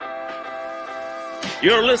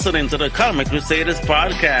You're listening to the Comic Crusaders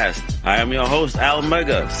podcast. I am your host, Al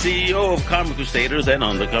Mega, CEO of Comic Crusaders and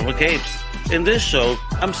Undercover Capes. In this show,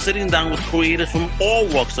 I'm sitting down with creators from all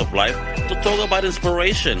walks of life to talk about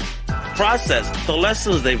inspiration, process, the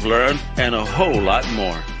lessons they've learned, and a whole lot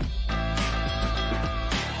more.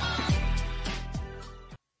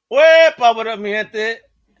 What up, mi gente?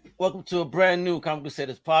 Welcome to a brand new Comic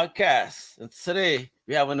Crusaders podcast. And today,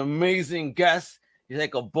 we have an amazing guest. He's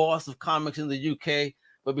like a boss of comics in the UK.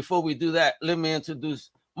 But before we do that, let me introduce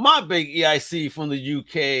my big EIC from the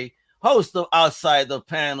UK, host of Outside the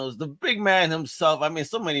Panels, the big man himself. I mean,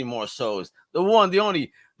 so many more shows. The one, the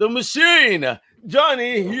only, the machine,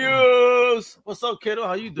 Johnny Hughes. What's up, kiddo?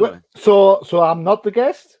 How you doing? So I'm not the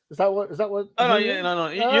guest? Is that what? Oh, no, yeah, no.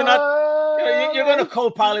 You're not. You're gonna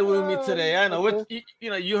co-pilot with me today. I know. Okay.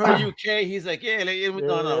 You heard UK. He's like,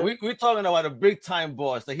 no. We're talking about a big time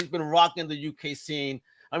boss. Like he's been rocking the UK scene.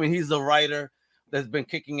 I mean, he's a writer that's been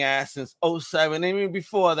kicking ass since 2007, even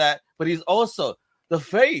before that. But he's also the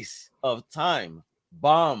face of Time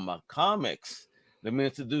Bomb Comics. Let me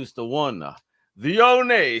introduce the one, the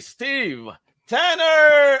only Steve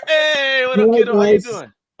Tanner. Hey, what up, kiddo? How you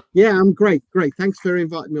doing? Yeah, I'm great. Thanks for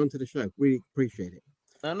inviting me onto the show. Really appreciate it.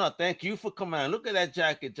 No, thank you for coming on. Look at that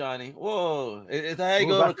jacket, Johnny. Whoa, is that how you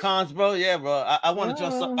go to cons, bro? Yeah, bro. I want to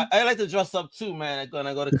dress up. I like to dress up too, man. When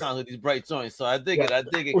I go to cons with these bright joints, so I dig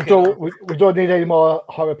it. We don't need any more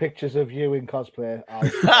horror pictures of you in cosplay.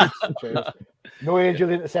 No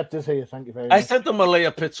angel interceptors here. Thank you very much. I sent him a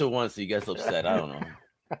Leia picture once. He gets upset. I don't know.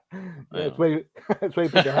 That's where you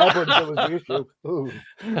put your hair, but that was the issue.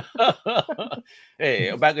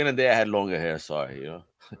 Hey, back in the day, I had longer hair. Sorry,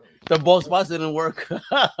 the bald spots didn't work.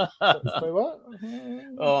 What?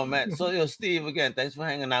 Oh man! So Steve, again, thanks for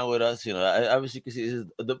hanging out with us. Obviously you can see this is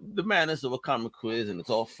the madness of a comic quiz, and it's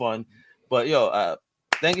all fun. But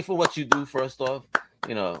thank you for what you do. First off,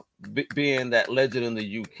 being that legend in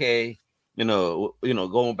the UK,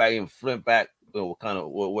 going back and Flintlock, kind of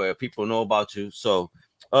where people know about you. So,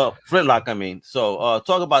 Flintlock, I mean. So,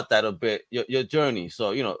 talk about that a bit. Your journey.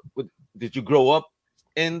 So, did you grow up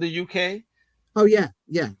in the UK? Oh yeah.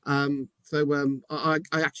 I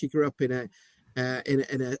actually grew up in a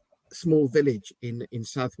small village in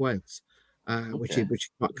South Wales, which is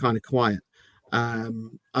kind of quiet,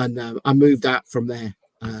 and I moved out from there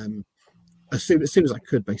as soon as I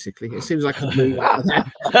could, basically. As soon as I could move out of there.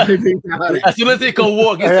 As soon as they can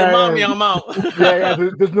walk, he said, "Mommy, I'm out."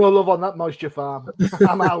 There's no love on that moisture farm.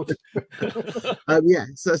 I'm out. But I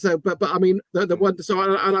mean, the one. So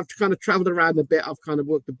I've kind of travelled around a bit. I've kind of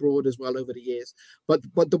worked abroad as well over the years. But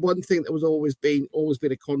the one thing that was always been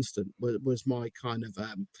a constant was my kind of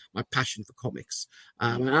my passion for comics.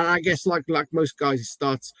 And I guess like most guys, it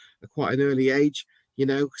starts at quite an early age.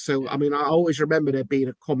 So I mean, I always remember there being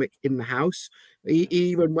a comic in the house,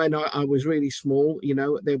 even when I was really small.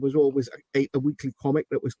 There was always a weekly comic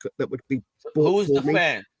that would be bought. Who was the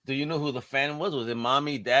fan? Do you know who the fan was? Was it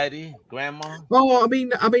mommy, daddy, grandma? Oh, I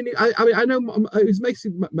mean, I know it was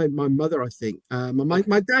basically my mother. I think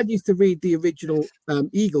my dad used to read the original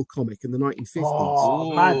Eagle comic in the 1950s.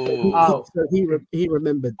 Oh, man. So he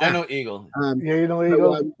remembered that. I know Eagle. You know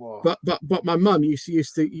Eagle. But my mum used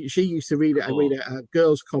to read a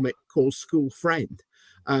girls' comic called School Friend.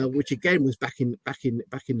 Which again was back in the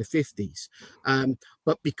 50s,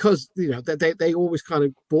 but because they always kind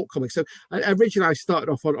of bought comics. So originally I started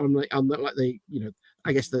off on the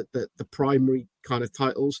I guess the primary kind of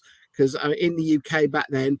titles, because in the UK back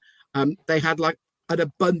then they had like an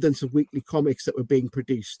abundance of weekly comics that were being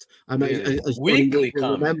produced. Weekly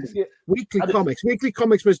comics. Weekly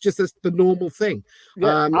comics was just the normal thing.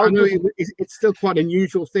 I know it's still quite an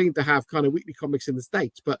unusual thing to have kind of weekly comics in the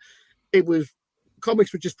States, but it was.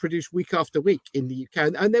 Comics were just produced week after week in the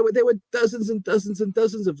UK, and there were dozens and dozens and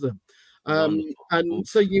dozens of them. And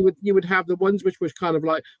so you would have the ones which was kind of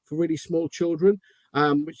like for really small children,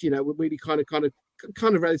 which were really kind of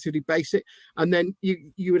relatively basic. And then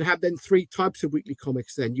you would have then three types of weekly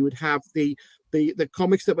comics. Then you would have the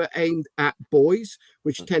comics that were aimed at boys,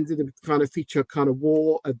 which tended to kind of feature kind of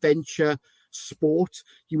war, adventure, sport.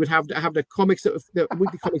 You would have the comics the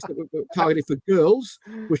weekly comics that were targeted for girls,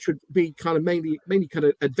 which would be kind of mainly kind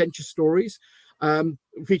of adventure stories,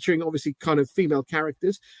 featuring obviously kind of female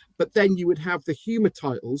characters. But then you would have the humor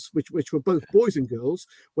titles, which were both boys and girls,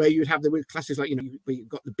 where you would have the classics like you've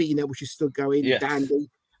got the Beano, which is still going, yes. Dandy,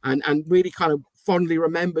 and really kind of fondly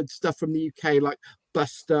remembered stuff from the UK like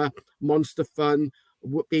Buster, Monster Fun,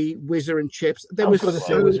 Whoopee, Whizzer and Chips. There was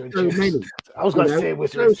so many. I was going to say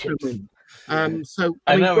Whizzer and Chips. So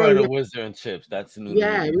I mean, never heard of Whizzer and Chips. That's new.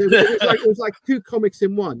 Yeah, it was like two comics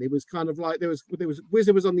in one. It was kind of like there was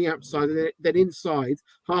Whizzer was on the outside, and then inside,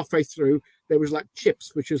 halfway through, there was like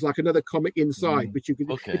Chips, which was like another comic inside, which you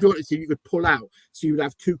could, if you wanted to, you could pull out, so you would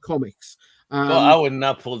have two comics. I would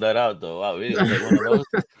not pull that out though. I really like one of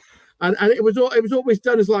those. And it was always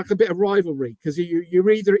done as like a bit of rivalry, because you're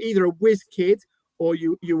either a Whiz kid or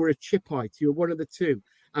you were a Chipite. You were one of the two.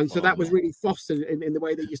 And so that was really fostered in the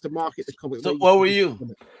way they used to market the comic. So what were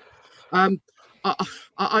you? I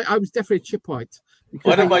was definitely a Chipite.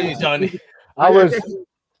 What about you, Johnny? I was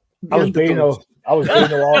Beano. I was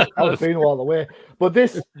Beano all the way. But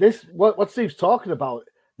this what Steve's talking about,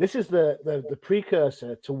 this is the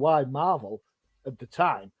precursor to why Marvel at the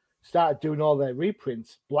time started doing all their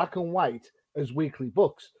reprints black and white as weekly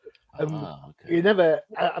books. You never,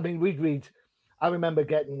 I mean, we'd read, I remember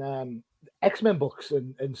getting X-Men books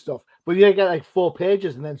and stuff, but you get like 4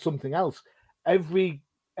 pages and then something else. Every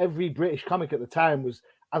British comic at the time was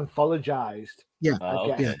anthologized. Yeah.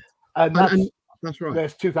 And that's right. Where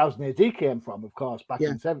 2000 AD came from, of course, back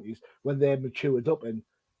in the 70s when they matured up and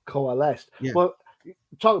coalesced. Yeah. But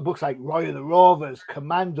talking books like Roy of the Rovers,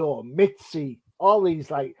 Commando, Mitzi, all these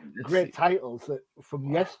like great titles that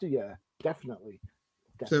from yesteryear, definitely.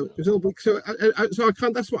 So it was all so I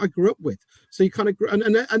kind that's what I grew up with. So you kind of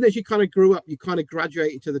and as you kind of grew up, you kind of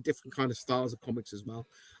graduated to the different kind of styles of comics as well.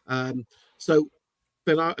 So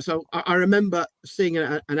I remember seeing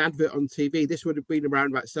an advert on TV. This would have been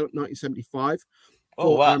around about 1975.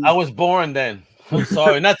 Oh wow! I was born then. I'm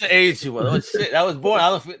sorry, not the age you were. Oh shit! I was born.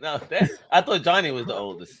 I thought Johnny was the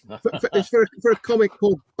oldest. It's for a comic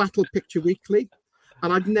called Battle Picture Weekly.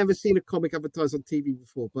 And I'd never seen a comic advertised on TV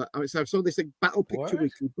before, but so I saw this thing, Battle Picture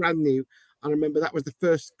Weekly, brand new. And I remember that was the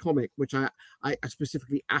first comic which I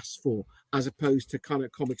specifically asked for, as opposed to kind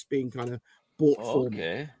of comics being kind of bought for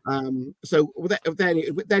me. So then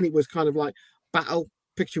it was kind of like Battle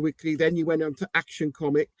Picture Weekly. Then you went on to Action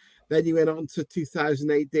Comic. Then you went on to 2000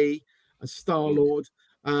 AD and Star-Lord.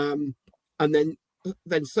 And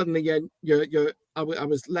then suddenly I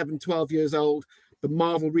was 11, 12 years old. The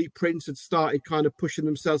Marvel reprints had started kind of pushing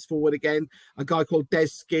themselves forward again. A guy called Des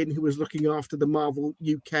Skin, who was looking after the Marvel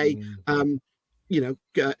UK,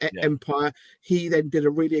 empire. He then did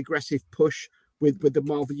a really aggressive push with the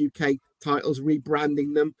Marvel UK titles,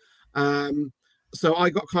 rebranding them. So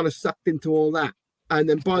I got kind of sucked into all that. And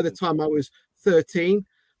then by the time I was 13,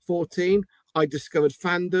 14, I discovered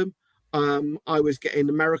fandom. I was getting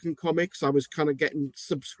American comics. I was kind of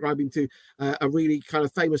subscribing to a really kind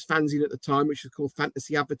of famous fanzine at the time, which was called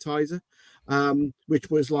Fantasy Advertiser, which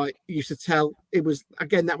was like, you used to tell, it was,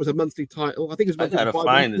 again, that was a monthly title. I think it was. I gotta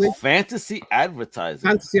find this. Fantasy Advertiser.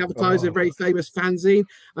 Fantasy Advertiser, a very famous fanzine.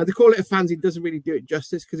 And to call it a fanzine doesn't really do it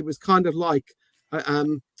justice, because it was kind of like, I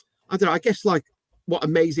don't know, I guess like what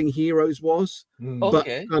Amazing Heroes was, but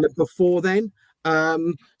kind of before then.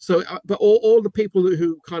 But all the people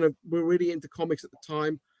who kind of were really into comics at the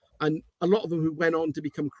time, and a lot of them who went on to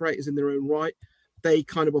become creators in their own right, they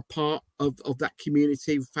kind of were part of that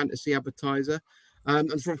community of Fantasy Advertiser.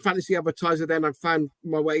 And from Fantasy Advertiser, then I found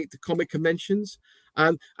my way to comic conventions.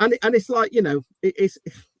 And it's like, you know,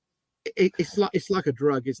 it's like a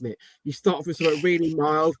drug, isn't it? You start off with something really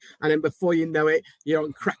mild, and then before you know it, you're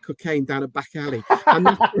on crack cocaine down a back alley. And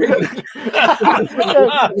that's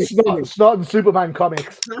really snorting Superman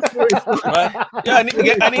comics. That's what it's like. Yeah,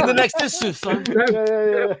 I need the next issue, son.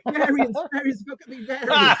 Variants, look at me,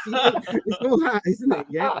 variants. It's all that, isn't it?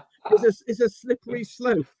 Yeah, it's a slippery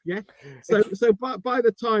slope. Yeah. So by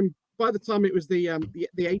the time it was the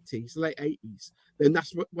 80s, late 80s, then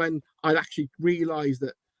that's when I actually realised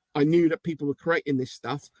that I knew that people were creating this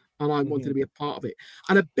stuff, and I wanted to be a part of it.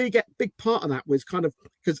 And a big part of that was kind of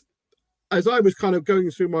because as I was kind of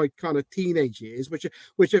going through my kind of teenage years, which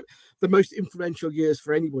are the most influential years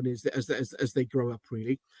for anyone, is that as they grow up,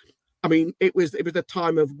 really. I mean, it was the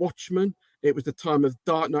time of Watchmen. It was the time of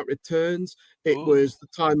Dark Knight Returns. It was the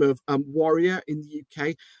time of Warrior in the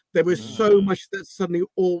UK. There was so much that's suddenly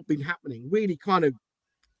all been happening. Really kind of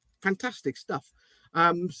fantastic stuff.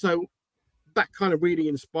 So that kind of really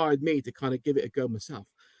inspired me to kind of give it a go myself.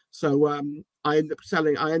 So I ended up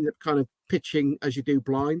kind of pitching as you do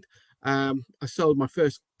blind. I sold my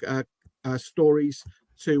first stories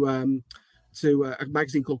to a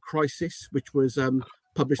magazine called Crisis, which was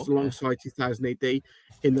published alongside 2000 AD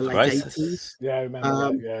in the late 80s. Yeah, I remember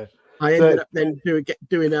that, yeah. I ended up then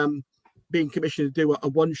doing being commissioned to do a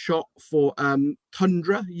one shot for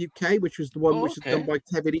Tundra UK, which was the one which was done by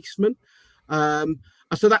Kevin Eastman.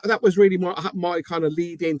 So that was really my kind of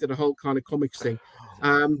lead into the whole kind of comics thing.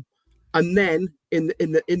 And then in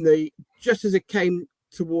the just as it came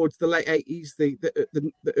towards the late 80s, the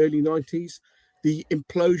early 90s, the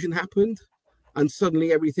implosion happened, and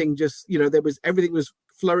suddenly everything just, everything was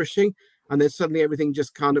flourishing, and then suddenly everything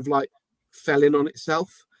just kind of like fell in on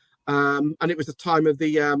itself. And it was the time of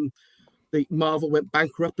the Marvel went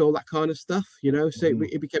bankrupt, all that kind of stuff, so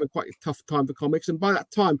it became a quite a tough time for comics. And by that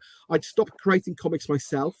time, I'd stopped creating comics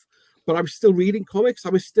myself, but I was still reading comics. I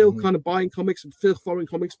was still kind of buying comics and still following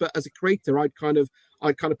comics. But as a creator, I'd kind of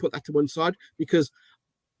put that to one side, because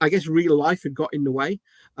I guess real life had got in the way.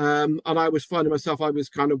 And I was finding myself, I was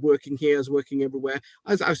kind of working here, I was working everywhere.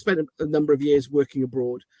 I've spent a number of years working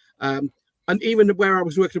abroad. And even where I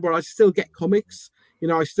was working abroad, I still get comics.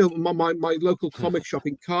 I still, my local comic shop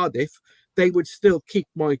in Cardiff, they would still keep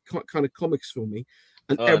my kind of comics for me.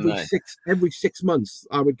 And every 6 months,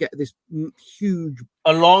 I would get this huge,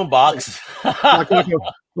 a long box.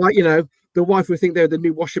 The wife would think they're the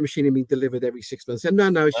new washing machine being delivered every 6 months. And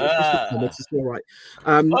no, it's comics, it's all right.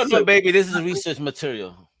 No, baby, this is research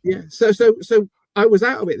material. Yeah. So I was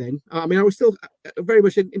out of it then. I mean, I was still very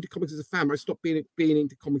much into comics as a fan. I stopped being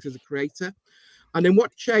into comics as a creator. And then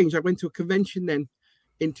what changed? I went to a convention then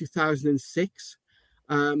in 2006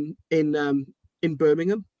 in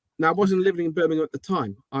Birmingham. Now, I wasn't living in Birmingham at the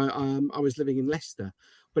time. I was living in Leicester,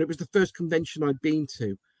 but it was the first convention I'd been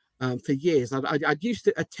to for years. I'd used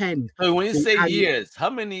to attend. So when you say years,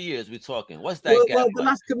 how many years we talking? What's that gap? Well, the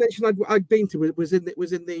last convention I'd been to was in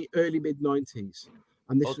the early mid-90s.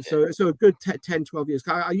 And this was so a good 10, 12 years.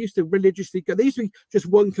 I used to religiously go. There used to be just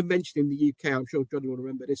one convention in the UK. I'm sure Johnny will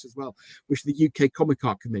remember this as well, which is the UK Comic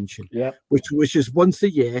Art Convention, which is once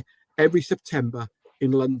a year, every September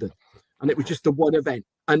in London. And it was just the one event.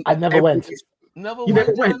 And I never went. Never went.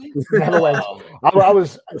 I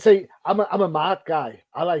was I'm a mart guy.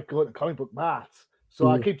 I like going to comic book marts. So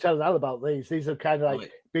I keep telling Al about these. These are kind of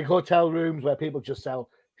like big hotel rooms where people just sell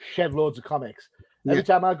shed loads of comics. Every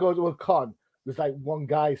time I go to a con, there's like one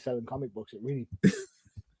guy selling comic books. It really.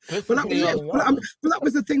 But that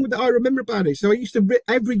was the thing that I remember about it. So I used to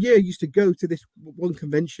every year used to go to this one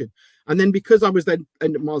convention, and then because I was then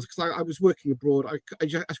in Mars, because I was working abroad, I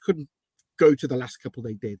just couldn't go to the last couple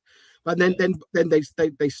they did, but then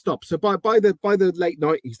they stopped. So by the late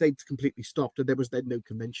 90s, they'd completely stopped, and there was then no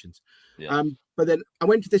conventions. But then I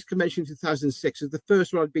went to this convention in 2006. It was the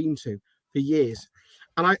first one I'd been to for years,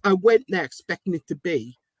 and I went there expecting it to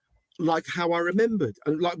be like how I remembered,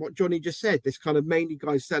 and like what Johnny just said, this kind of mainly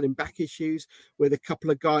guys selling back issues with a couple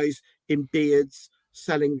of guys in beards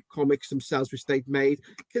selling comics themselves, which they've made,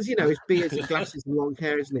 because it's beards and glasses and long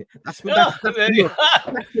hair, isn't it? That's the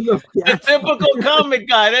look. The typical comic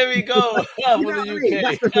guy. There we go. For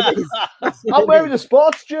the UK. I'm wearing a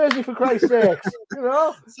sports jersey, for Christ's sake.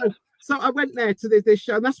 So I went there to this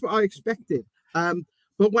show, and that's what I expected.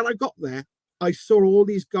 But when I got there, I saw all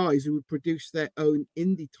these guys who would produce their own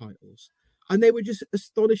indie titles, and they were just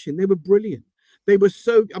astonishing. They were brilliant. They were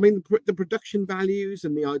so, the production values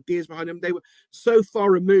and the ideas behind them, they were so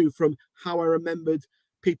far removed from how I remembered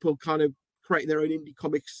people kind of creating their own indie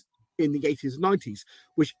comics in the 80s and 90s,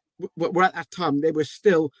 which were at that time, they were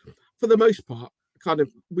still, for the most part, kind of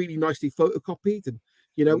really nicely photocopied.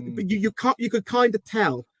 And, but you could kind of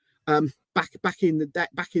tell back in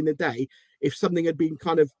the day, if something had been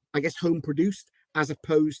kind of, I guess, home produced as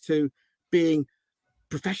opposed to being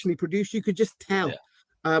professionally produced, you could just tell.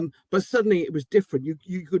 But suddenly it was different.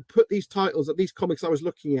 You could put these titles, these comics I was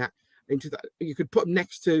looking at, into that. You could put them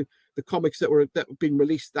next to the comics that were being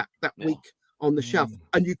released that week on the shelf,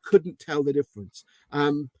 and you couldn't tell the difference.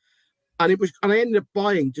 And I ended up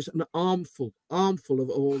buying just an armful of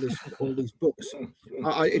all these books.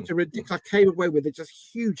 It's ridiculous. I came away with just a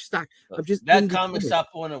huge stack of just that comic shop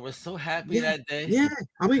owner was so happy that day. Yeah,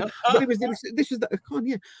 this is the con.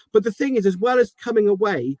 Yeah, but the thing is, as well as coming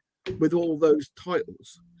away with all those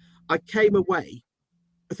titles, I came away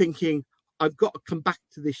thinking I've got to come back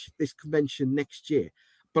to this convention next year,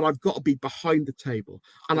 but I've got to be behind the table,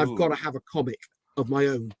 and I've got to have a comic of my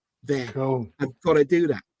own there. Cool. I've got to do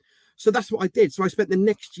that. So that's what I did. So I spent the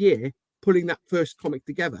next year putting that first comic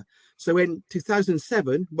together. So in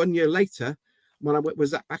 2007, 1 year later, when I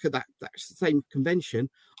was back at that same convention,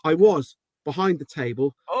 I was behind the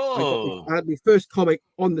table. I had my first comic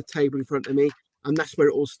on the table in front of me, and that's where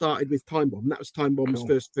it all started with Time Bomb. That was Time Bomb's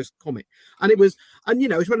first comic, and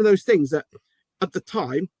it's one of those things that at the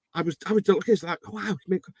time I was like, oh, wow.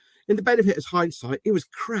 In the benefit of hindsight, it was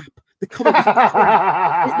crap. The comic was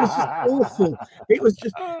crap. It was just awful. It was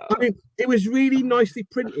just, it was really nicely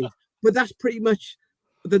printed, but that's pretty much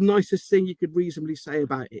the nicest thing you could reasonably say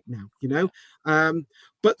about it now,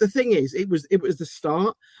 But the thing is, it was the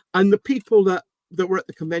start, and the people that were at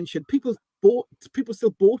the convention, people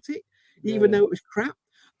still bought it, even though it was crap.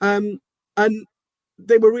 And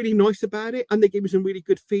they were really nice about it, and they gave me some really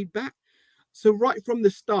good feedback. So right from the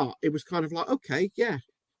start, it was kind of like, okay, yeah,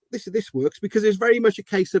 this works, because it's very much a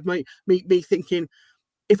case of me thinking,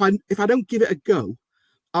 if I don't give it a go,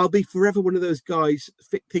 I'll be forever one of those guys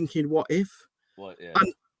thinking, what if? Yeah.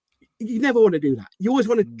 And you never want to do that. You always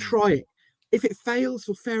want to try it. If it fails,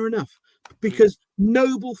 well, fair enough, because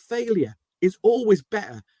noble failure is always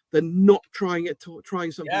better than not trying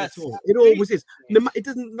something at all. It always is. It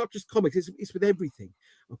doesn't, not just comics, it's with everything.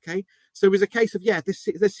 Okay, so it was a case of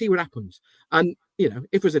let's see what happens, and if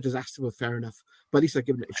it was a disaster, well, fair enough, but at least I've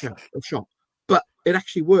given it a shot. But it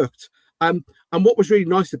actually worked. And what was really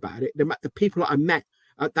nice about it, the people that I met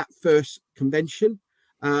at that first convention,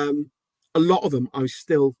 a lot of them I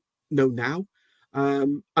still know now,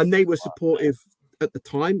 and they were supportive at the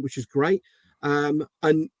time, which is great. And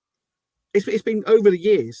it's been over the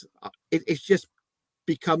years, it's just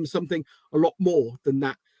become something a lot more than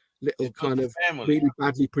that little kind of really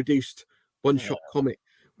badly produced one-shot comic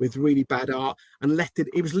with really bad art, and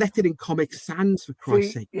it was left in Comic Sans, for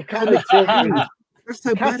Christ's sake. You can't say that's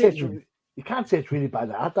so bad. You can't say it's really bad.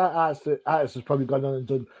 That artist has probably gone on and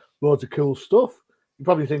done loads of cool stuff. He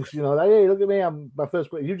probably thinks, hey, look at me, I'm my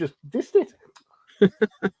first book. You just dissed it.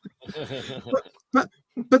 but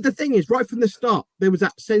the thing is, right from the start, there was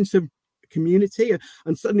that sense of community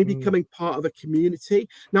and suddenly becoming part of a community.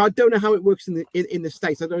 Now, I don't know how it works in the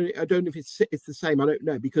States. I don't know if it's the same. I don't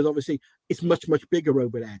know, because obviously it's much bigger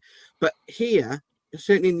over there. But here,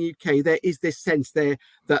 certainly in the UK, there is this sense there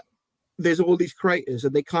that there's all these creators,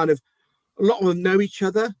 and they kind of, a lot of them know each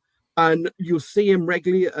other, and you'll see them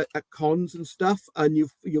regularly at cons and stuff, and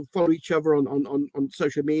you'll follow each other on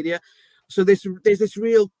social media. So there's this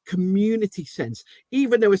real community sense,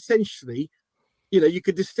 even though essentially, you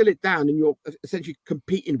could distill it down and you're essentially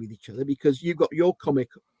competing with each other, because you've got your comic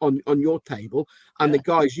on your table, and the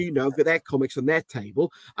guys have got their comics on their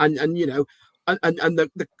table, and the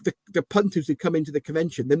punters who come into the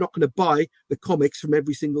convention, they're not going to buy the comics from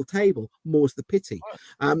every single table. More's the pity.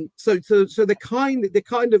 So they're kind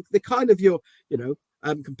of your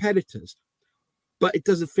competitors, but it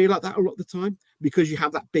doesn't feel like that a lot of the time, because you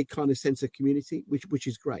have that big kind of sense of community, which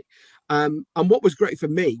is great. And what was great for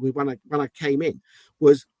me when I came in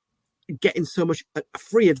was getting so much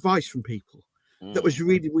free advice from people that was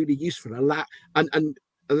really, really useful, and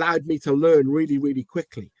allowed me to learn really, really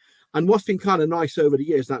quickly. And what's been kind of nice over the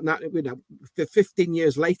years, that now, 15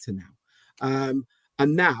 years later now,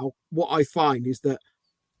 and now what I find is that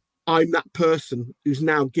I'm that person who's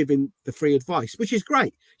now giving the free advice, which is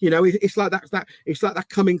great. It's like that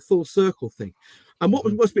coming full circle thing. And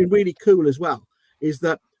what's been really cool as well is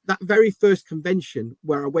that very first convention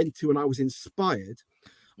where I went to and I was inspired,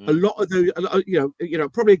 a lot of those,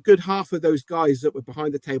 probably a good half of those guys that were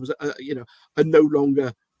behind the tables, are no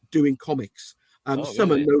longer doing comics.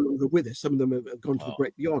 Some are no longer with us. Some of them have gone to the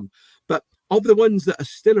great beyond. But of the ones that are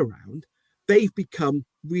still around, they've become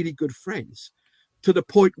really good friends, to the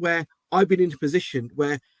point where I've been in a position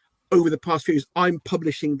where over the past few years, I'm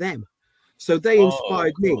publishing them. So they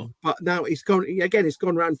inspired me, but now it's gone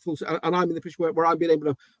around full, and I'm in the position where I've been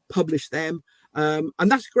able to publish them. And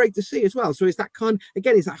that's great to see as well. So it's that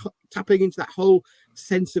is that tapping into that whole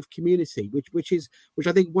sense of community, which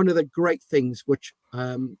I think one of the great things which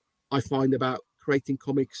I find about creating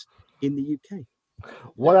comics in the UK.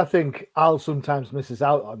 What I think Al sometimes misses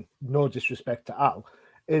out on, no disrespect to Al,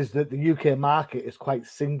 is that the UK market is quite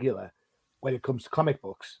singular when it comes to comic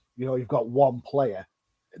books. You've got one player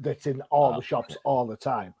that's in all the shops all the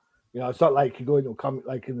time. It's not like you go into a comic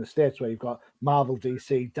like in the States where you've got Marvel,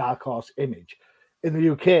 DC, Dark Horse, Image. In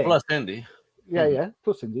the UK, plus Indie.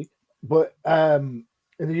 Plus Indie. But in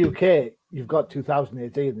the UK, you've got 2000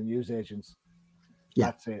 AD and the newsagents.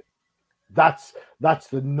 That's it. That's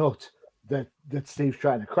the nut that Steve's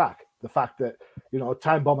trying to crack. The fact that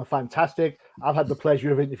Time Bomb are fantastic. I've had the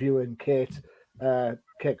pleasure of interviewing Kate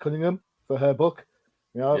Cunningham for her book.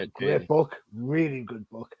 Great book, really good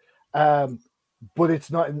book. But it's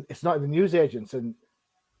not in the newsagents, and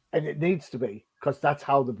it needs to be, because that's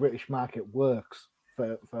how the British market works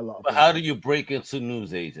for a lot of people. How do you break into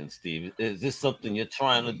newsagents, Steve? Is this something you're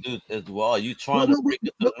trying to do as well? Are you trying to break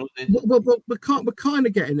into newsagents? We're kind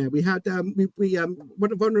of getting there. We had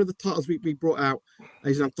one of the titles we brought out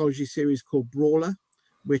is an anthology series called Brawler,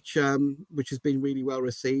 which has been really well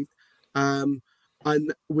received.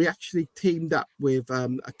 And we actually teamed up with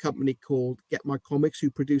a company called Get My Comics,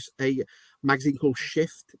 who produce a magazine called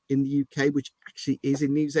Shift in the UK, which actually is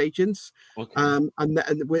in newsagents. Okay. And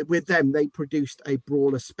with them, they produced a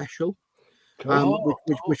Brawler special,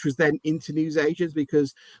 which was then into newsagents,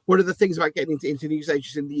 because one of the things about getting into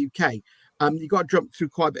newsagents in the UK, You got to jump through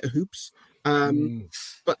quite a bit of hoops.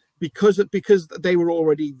 But because they were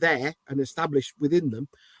already there and established within them,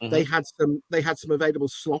 they had some available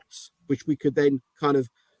slots which we could then kind of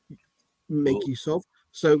make use of.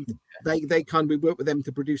 So they kind of, we worked with them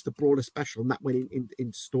to produce the broader special, and that went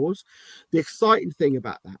in stores. The exciting thing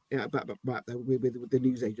about that, about with the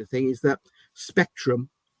newsagent thing, is that Spectrum,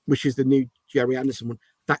 which is the new Jerry Anderson one,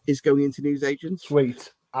 that is going into newsagents.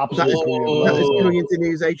 Sweet. Absolutely. That is going into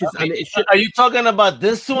newsagents. And are you talking about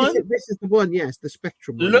this one? This is the one, yes, the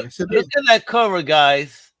Spectrum one. Look, Yes. So look at that cover,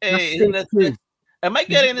 guys. Hey, am I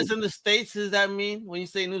getting Mm-hmm. this in the States? Does that mean when you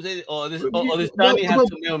say newsagent, or this Johnny has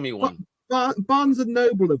to mail me one? Barnes and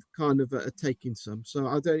Noble have kind of taken some, so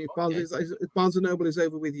I don't know if Barnes and Noble is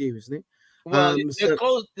over with you, isn't it? Well,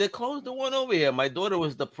 they closed the one over here. My daughter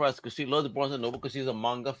was depressed because she loves Barnes and Noble because she's a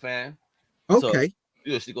manga fan. Okay.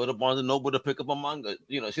 So, she go to Barnes and Noble to pick up a manga.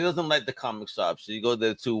 She doesn't like the comic shop, so you go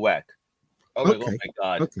there to whack. Oh my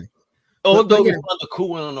God. Okay. Although we found the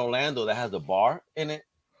cool one in Orlando that has a bar in it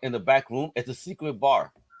in the back room. It's a secret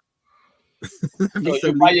bar. So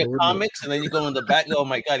you buy your comics and then you go in the back. Oh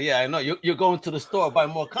my God, yeah, I know. You're going to the store buy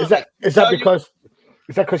more comics. Is that because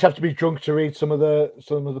you have to be drunk to read some of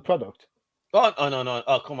the product? Oh no.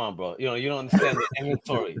 Oh, come on, bro. You don't understand the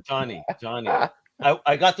inventory. Johnny.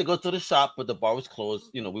 I got to go to the shop, but the bar was closed.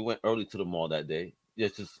 We went early to the mall that day.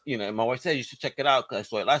 Just and my wife said you should check it out because I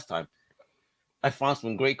saw it last time. I found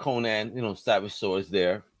some great Conan, Savage Swords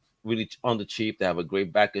there, really on the cheap. They have a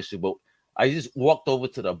great back issue, but I just walked over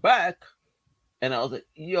to the back. And I was like,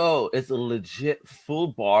 yo, it's a legit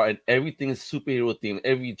full bar and everything is superhero themed,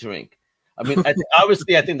 every drink. I mean,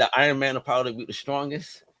 obviously, I think the Iron Man will probably be the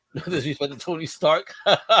strongest. No disrespect to Tony Stark.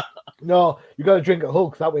 No, you got to drink a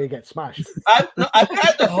Hulk. That way you get smashed. I've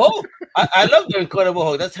had the Hulk. I love the Incredible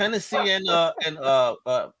Hulk. That's Hennessy and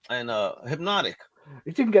Hypnotic.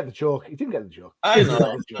 He didn't get the joke. I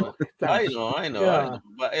know. Yeah.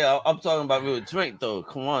 But yeah, I'm talking about real drink though.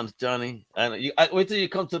 Come on, Johnny. I wait till you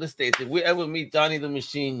come to the States. If we ever meet Johnny the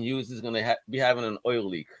Machine Hughes, is gonna be having an oil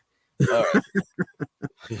leak. All right.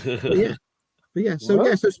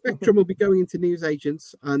 So Spectrum will be going into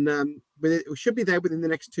newsagents, and it should be there within the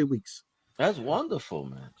next 2 weeks. That's wonderful,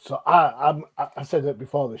 man. So I said it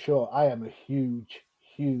before the show. I am a huge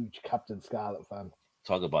Captain Scarlet fan.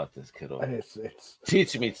 Talk about this, kiddo. And it's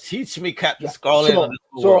teach me, Captain Scarlet.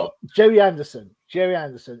 So Jerry Anderson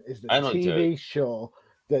is the TV show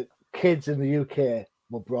that kids in the UK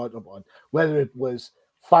were brought up on. Whether it was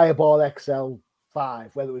Fireball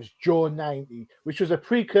XL5, whether it was Joe 90, which was a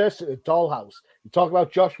precursor to Dollhouse. You talk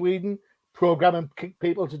about Josh Whedon programming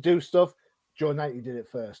people to do stuff. Joe 90 did it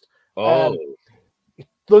first.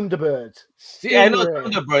 Thunderbirds. See, I know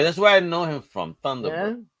Thunderbird. That's where I know him from.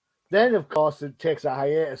 Thunderbird. Yeah? Then, of course, it takes a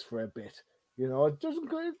hiatus for a bit. It doesn't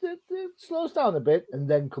go. It slows down a bit, and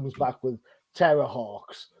then comes back with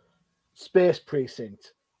Terrorhawks, Space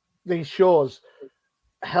Precinct. These shows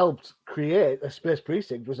helped create a Space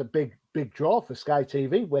Precinct. Was a big draw for Sky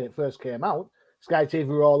TV when it first came out. Sky TV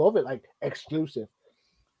were all over it, like exclusive.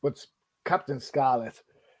 But Captain Scarlet,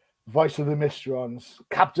 voice of the Mysterons,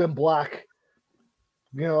 Captain Black,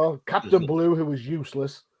 Captain Blue, who was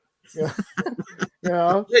useless. So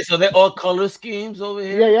they're all color schemes over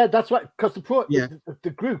here. Yeah, that's right. Because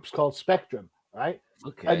the group's called Spectrum, right?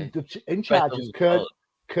 Okay. And in charge is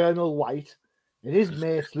Colonel White, and his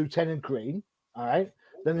mate's Lieutenant Green. All right.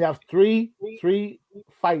 Then they have three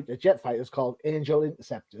jet fighters called Angel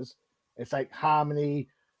Interceptors. It's like Harmony,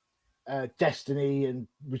 Destiny, and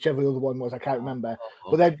whichever the other one was, I can't remember.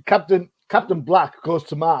 But then Captain Black goes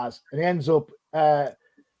to Mars and he ends up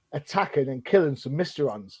attacking and killing some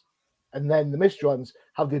Mysterons. And then the Mysterons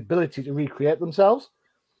have the ability to recreate themselves.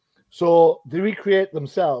 So they recreate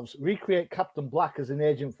Captain Black as an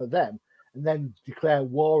agent for them, and then declare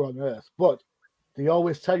war on Earth. But they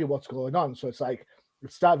always tell you what's going on. So it's like, at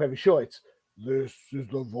the start of every show, it's, this is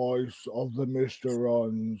the voice of the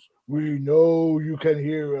Mysterons. We know you can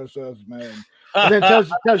hear us, Earthmen. And then tells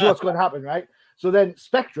you what's going to happen, right? So then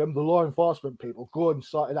Spectrum, the law enforcement people, go and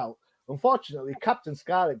sort it out. Unfortunately, Captain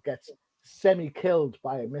Scarlet gets semi-killed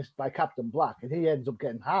by Captain Black, and he ends up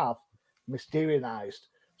getting half Mysterianized.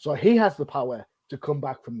 So he has the power to come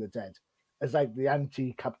back from the dead as like the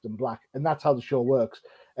anti-Captain Black, and that's how the show works.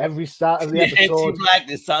 Every start of the episode, anti-Black,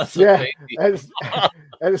 this sounds so crazy.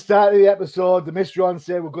 At the start of the episode, the Mysterons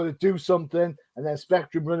say we're going to do something, and then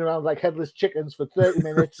Spectrum run around like headless chickens for 30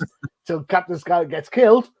 minutes till Captain Scarlet gets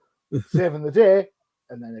killed, saving the day,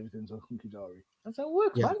 and then everything's hunky-dory. That's how it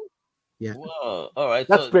works, man. Yeah. Whoa. All right.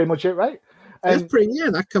 That's pretty much it, right? And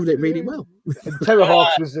that covered it really well. And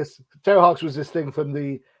Terrorhawks was this thing from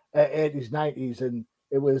the 80s, 90s, and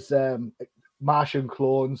it was Martian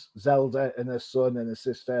clones, Zelda and her son and her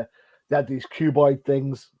sister. They had these cuboid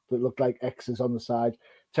things that looked like X's on the side.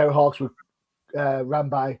 Terrorhawks were ran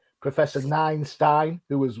by Professor Nine-Stein,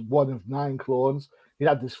 who was one of 9 clones. He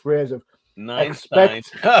had this phrase of Nine-Stein.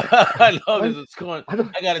 I love this. It's going. I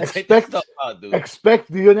gotta take this stuff out, dude.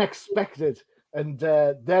 Expect the unexpected. And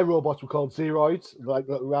their robots were called Zeroids, like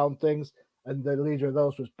little round things. And the leader of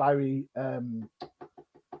those was Barry. I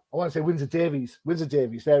want to say Windsor Davies. Windsor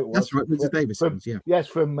Davies. There it was. That's right, Windsor Davies. From, yeah. Yes,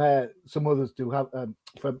 from some others do have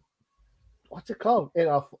from what's it called? 8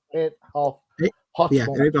 Hot. Yeah,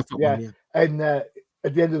 yeah. And at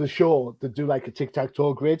the end of the show, they do like a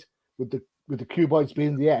tic-tac-toe grid with the cuboids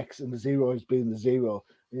being the X and the zeroids being the 0,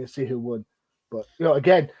 and you see who won. But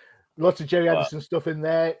again, lots of Jerry Anderson stuff in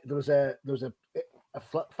there. There was a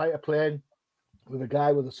fighter plane with a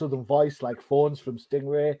guy with a southern voice like Phones from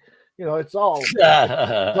Stingray. It's all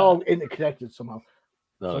interconnected somehow.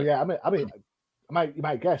 No. So yeah, you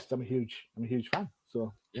might guess I'm a huge fan.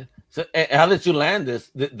 So yeah. So how did you land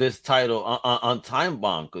this title on Time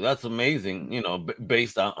Bomb? Because that's amazing,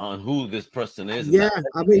 based on who this person is. Yeah,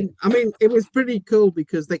 I mean, it was pretty cool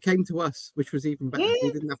because they came to us, which was even better.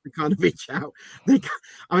 We didn't have to kind of reach out.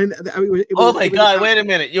 Oh my God! Wait a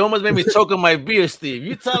minute! You almost made me choke on my beer, Steve.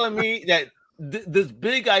 You telling me that this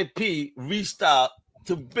big IP reached out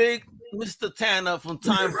to big Mr. Tanner from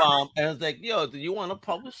Time Bomb and was like, "Yo, do you want to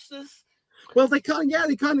publish this?" Well, they kind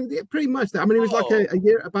of pretty much. I mean, it was like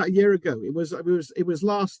about a year ago. It was last it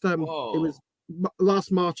was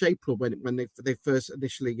last March, April when they first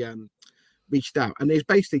initially reached out, and they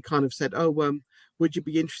basically kind of said, "Oh, would you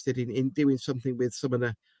be interested in doing something with some of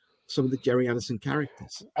the Jerry Anderson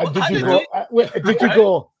characters?" Did you go? Did you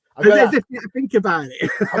go? Think about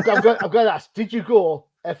it. I've got to ask. Did you go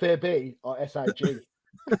FAB or SIG?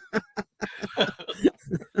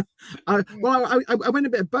 I went a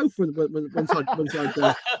bit of both once I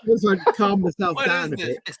calmed myself down a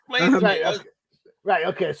bit. Explain right.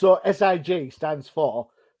 Okay. So SIG stands for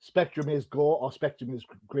Spectrum is Go or Spectrum is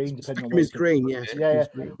Green, depending Spectrum on is Green. Yes. Yeah.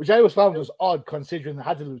 Which I always found was odd considering they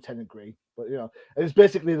had a Lieutenant Green, but it's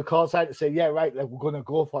basically the call sign to say, yeah, right, like, we're gonna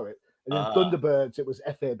go for it. And then Thunderbirds, it was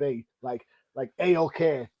FAB, like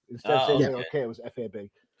AOK instead of saying AOK, it was FAB.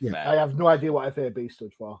 Yeah, I have no idea what FAB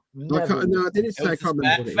stood for. I didn't say. I can't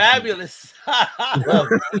remember what it is. Fabulous.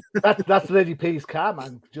 That's Lady P's car,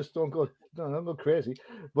 man. Just don't go crazy.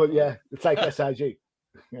 But yeah, it's like SIG.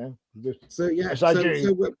 Yeah. So yeah.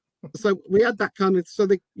 So we had that kind of. So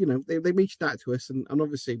they reached out to us, and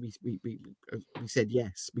obviously we said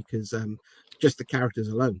yes because just the characters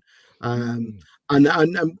alone, and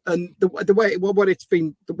the way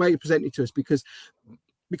the way it presented to us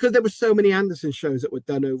because there were so many Anderson shows that were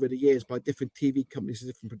done over the years by different TV companies,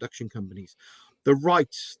 different production companies, the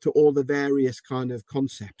rights to all the various kind of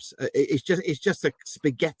concepts, it's just a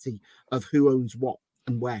spaghetti of who owns what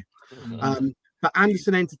and where. But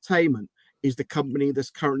Anderson Entertainment is the company that's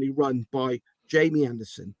currently run by Jamie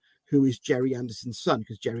Anderson, who is Jerry Anderson's son,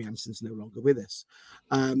 because Jerry Anderson's no longer with us.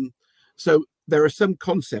 So there are some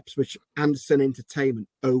concepts which Anderson Entertainment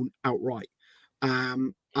own outright.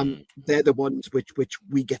 And they're the ones which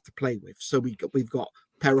we get to play with. So we've got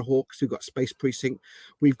Terrorhawks, we've got Space Precinct,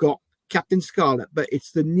 we've got Captain Scarlet, but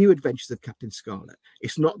it's the new adventures of Captain Scarlet.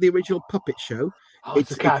 It's not the original puppet show.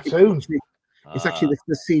 It's a cartoon. It's actually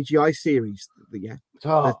the CGI series. Yeah.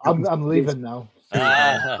 Oh, I'm leaving now.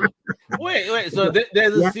 Wait. So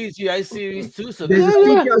there's a CGI series too. So there's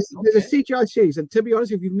a CGI series, and to be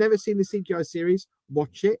honest, if you've never seen the CGI series,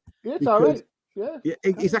 watch it. Yeah, it's all right. Yeah,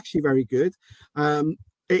 it's actually very good.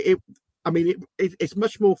 It's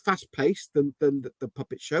much more fast paced than the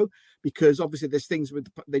puppet show because obviously there's things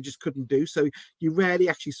they just couldn't do. So you rarely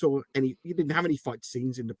actually saw any. You didn't have any fight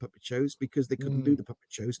scenes in the puppet shows because they couldn't do the puppet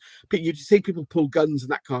shows. But you'd see people pull guns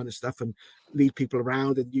and that kind of stuff and lead people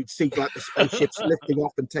around, and you'd see like the spaceships lifting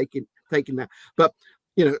off and taking that. But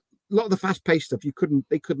a lot of the fast paced stuff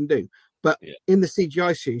they couldn't do. But in the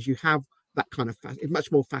CGI series, you have that kind of it's much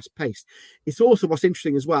more fast paced. It's also what's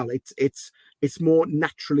interesting as well. It's more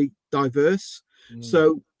naturally diverse.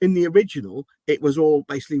 So in the original, it was all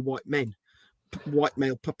basically white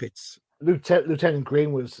male puppets. Lieutenant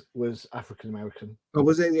Green was African American. Oh,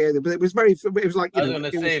 was it? Yeah, but it was very. It was like I was going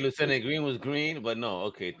to say Lieutenant Green was green, but no.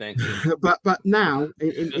 Okay, thank you. but now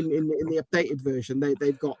in the updated version,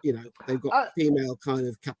 they've got female kind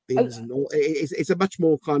of captains and all. It's a much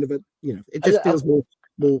more kind of it just feels more.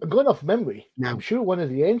 Going off memory, I'm sure one of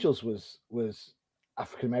the angels was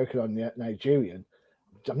African American or Nigerian.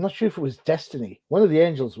 I'm not sure if it was Destiny. One of the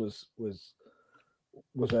angels was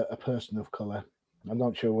a person of color. I'm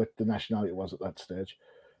not sure what the nationality was at that stage,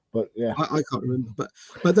 But yeah, I can't remember.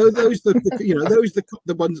 But those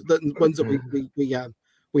the ones that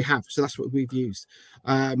we have. So that's what we've used.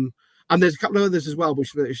 And there's a couple of others as well,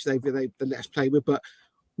 which they let us play with, but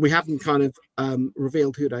we haven't kind of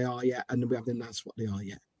revealed who they are yet, and we haven't announced what they are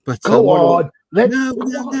yet. But go on. No,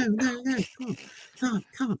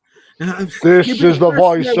 come on. This is the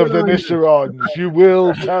voice of the Nisserons. You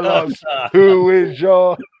will tell us who is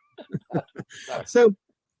your. So,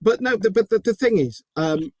 but the thing is,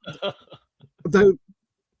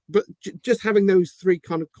 just having those three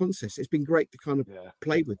kind of concepts, it's been great to kind of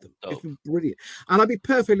play with them. It's been brilliant. And I'll be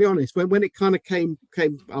perfectly honest, when it kind of came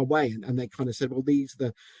our way, and they kind of said, well, these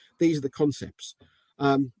are the concepts.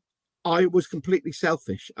 I was completely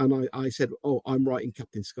selfish, and I said, "Oh, I'm writing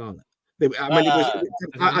Captain Scarlet." I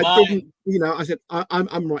didn't, I said,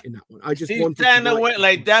 "I'm writing that one." I just wanted to went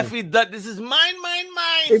like Daffy Duck. This is mine.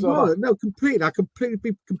 It was completely. I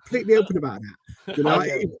be completely open about that.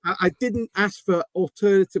 I didn't ask for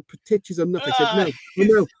alternative pitches or nothing. I said,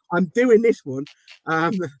 no, I'm doing this one. So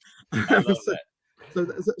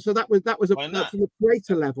that was from a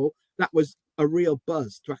creator level. That was a real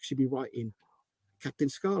buzz to actually be writing Captain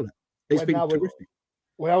Scarlet. It's been terrific.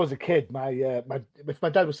 When I was a kid, if my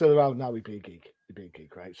dad was still around now, he'd be a geek.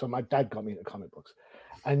 Right? So my dad got me into comic books,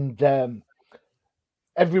 and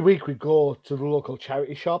every week we'd go to the local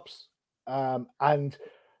charity shops, and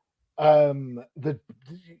you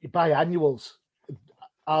buy annuals.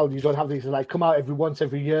 You don't have these like come out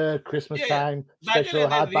every year, Christmas time, special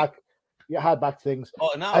hardback things.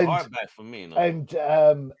 Oh, now hardback for me. No. And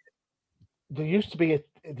there used to be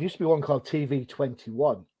one called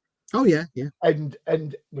TV21. Oh yeah. And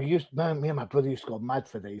me and my brother used to go mad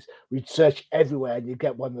for these. We'd search everywhere, and you'd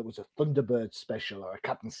get one that was a Thunderbird special, or a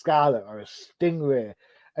Captain Scarlet, or a Stingray,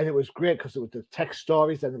 and it was great because there was the text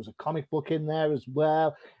stories. Then there was a comic book in there as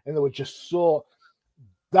well, and they were just so.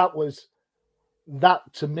 That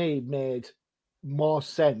to me made more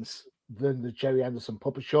sense than the Jerry Anderson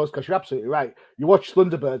puppet shows, because you're absolutely right. You watch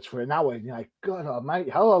Thunderbirds for an hour and you're like, God almighty,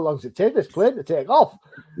 how long does it take this plane to take off?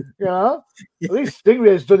 At least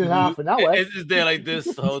Stingray's done in half an hour. It's just there like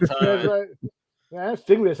this the whole time.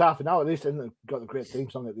 Stingray's half an hour at least, and they've got the great theme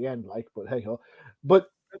song at the end, but hey ho.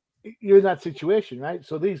 But you're in that situation, right?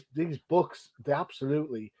 So these books, they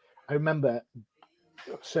absolutely, I remember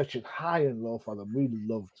searching high and low for them. We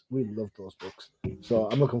loved those books. So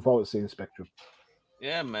I'm looking forward to seeing Spectrum.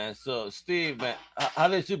 Yeah, man. So, Steve, man, how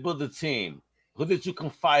did you build the team? Who did you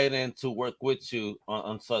confide in to work with you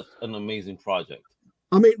on such an amazing project?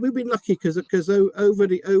 I mean, we've been lucky because over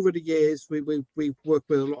the years we've worked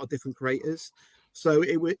with a lot of different creators. So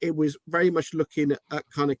it was very much looking at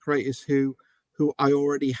kind of creators who I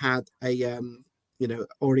already had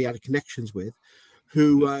connections with,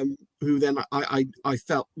 who then I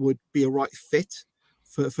felt would be a right fit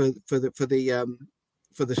for the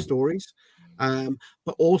stories.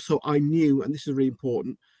 But also I knew, and this is really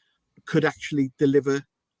important, could actually deliver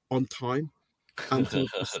on time and to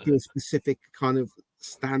a specific kind of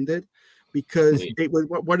standard, because it was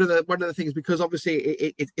one of the things, because obviously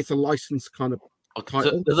it's a licensed kind of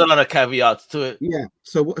title. There's a lot of caveats to it. Yeah.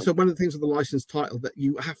 So one of the things with the licensed title, that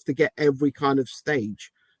you have to get every kind of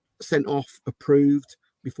stage sent off, approved,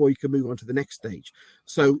 before you can move on to the next stage.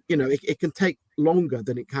 So, it can take longer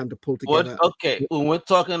than it can to pull together. When we're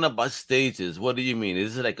talking about stages, what do you mean?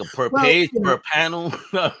 Is it like a per page, per panel?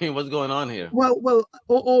 I mean, what's going on here? Well,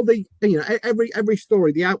 all the, every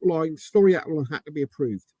story, the story outline had to be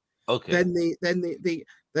approved. Okay. Then the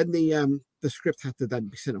script had to then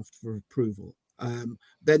be sent off for approval.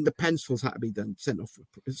 Then the pencils had to be sent off.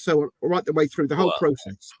 So right the way through the whole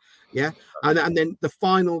process. Yeah. And then the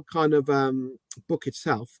final kind of book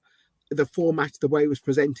itself, the format, the way it was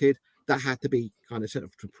presented, that had to be kind of sent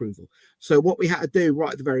off to approval. So what we had to do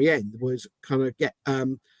right at the very end was kind of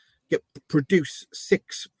produce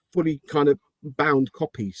 6 fully kind of bound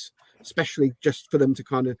copies, especially just for them to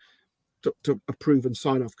kind of to approve and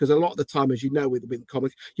sign off, because a lot of the time, as you know, with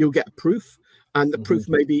comics, you'll get a proof, and the proof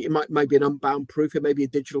might be an unbound proof, it may be a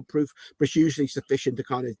digital proof, but it's usually sufficient to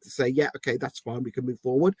kind of say, yeah, okay, that's fine, we can move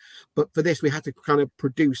forward. But for this, we had to kind of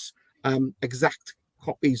produce exact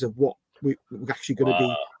copies of what we're actually going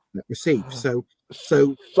to be received. So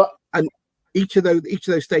and each of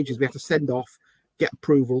those stages we have to send off, get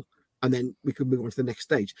approval, and then we could move on to the next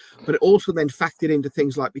stage. But it also then factored into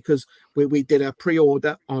things like, because we did a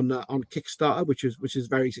pre-order on Kickstarter, which is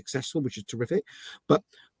very successful, which is terrific. But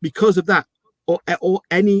because of that, or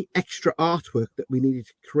any extra artwork that we needed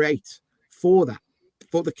to create for the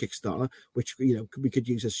Kickstarter, which we could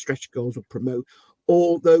use as stretch goals or promote,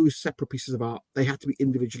 all those separate pieces of art, they had to be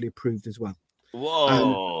individually approved as well.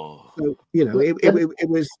 Whoa! So it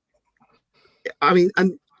was. I mean,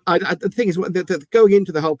 and the thing is, that going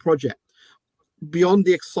into the whole project, beyond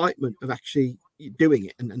the excitement of actually doing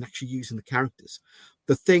it and actually using the characters,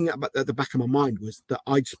 the thing at the back of my mind was that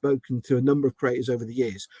I'd spoken to a number of creators over the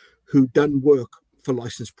years who'd done work for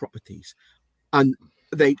licensed properties, and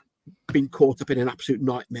they'd been caught up in an absolute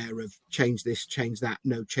nightmare of change this, change that,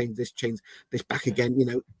 no, change this back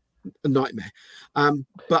again, a nightmare.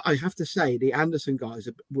 But I have to say, the Anderson guys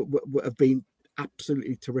have been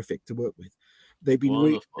absolutely terrific to work with. They've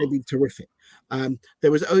been terrific.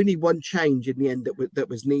 There was only one change in the end that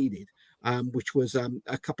was needed, which was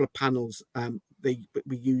a couple of panels. We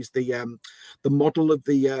used the model of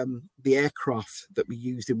the aircraft that we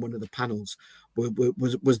used in one of the panels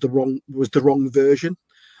was the wrong version.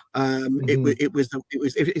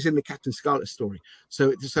 It's in the Captain Scarlet story.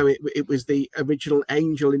 So it was the original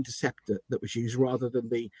Angel Interceptor that was used rather than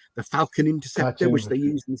the Falcon Interceptor, which they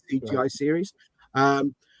used in the CGI series.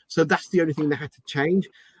 So that's the only thing they had to change.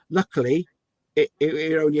 Luckily, it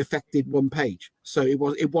only affected one page, so it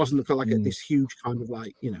wasn't like this huge kind of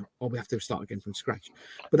we have to start again from scratch.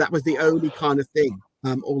 But that was the only kind of thing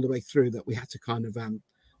all the way through that we had to kind of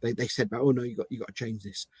they said, oh no, you got to change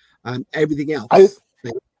this. Everything else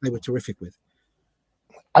they were terrific with.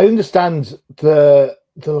 I understand the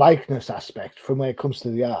likeness aspect from when it comes to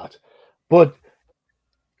the art, but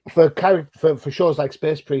for shows like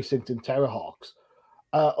Space Precinct and Terrorhawks,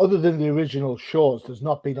 other than the original shows, there's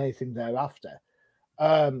not been anything thereafter.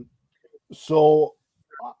 So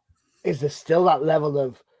is there still that level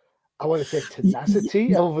of, I want to say,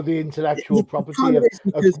 tenacity over the intellectual property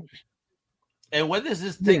and when does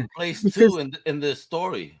this take place too in the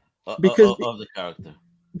story of the character?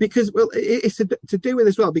 Because it's to do with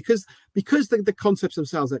as well because the concepts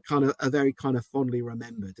themselves are very kind of fondly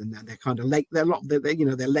remembered, and they're kind of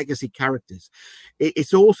they're legacy characters.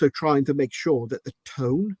 It's also trying to make sure that the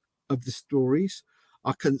tone of the stories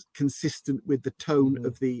are consistent with the tone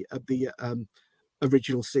of the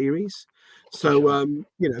original series. So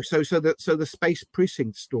so the Space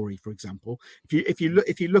Precinct story, for example, if you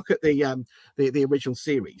look at the original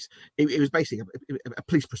series, it was basically a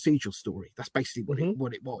police procedural story. That's basically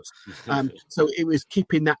what it was. So it was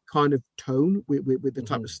keeping that kind of tone with the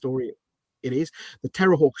type of story it is. The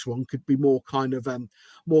Terrorhawks one could be more kind of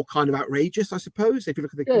outrageous, I suppose. If you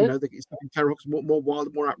look at the Terrorhawks, more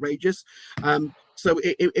wild, more outrageous. So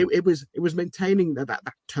it was maintaining that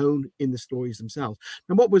tone in the stories themselves.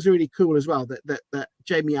 And what was really cool as well that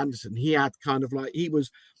Jamie Anderson, he had kind of he was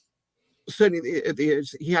certainly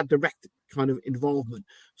he had direct kind of involvement.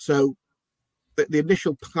 So the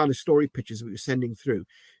initial kind of story pitches we were sending through,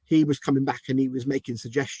 he was coming back and he was making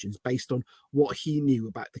suggestions based on what he knew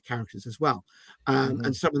about the characters as well,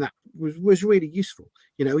 and some of that was really useful.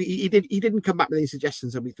 He didn't come back with any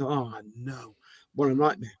suggestions and we thought, oh no, what a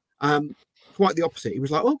nightmare. Quite the opposite. He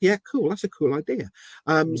was like, oh yeah, cool, that's a cool idea.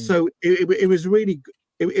 So it was really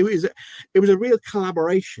it was a real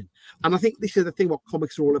collaboration, and I think this is the thing what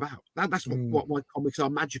comics are all about. That's what why comics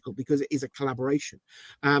are magical, because it is a collaboration.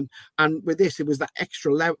 And with this, it was that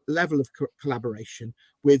extra level of collaboration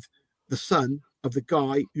with the son of the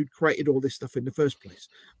guy who'd created all this stuff in the first place.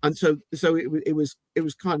 And so it was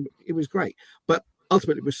great, but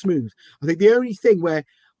ultimately it was smooth. I think the only thing where,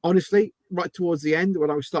 honestly, right towards the end,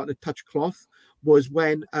 when I was starting to touch cloth, was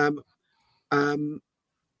when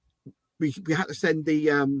we had to send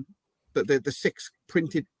the 6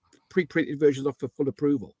 pre-printed versions off for full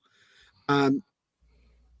approval, and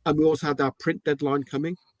we also had our print deadline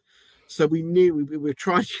coming. So we knew we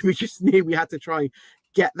just knew we had to try and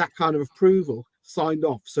get that kind of approval signed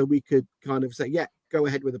off so we could kind of say, yeah, go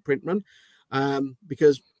ahead with the print run,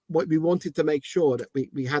 because what we wanted to make sure that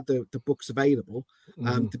we had the books available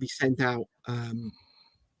to be sent out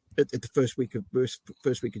at the first week of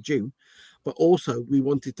June, but also we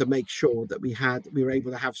wanted to make sure that we were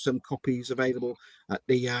able to have some copies available at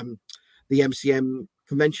the MCM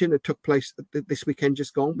convention that took place this weekend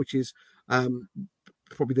just gone, which is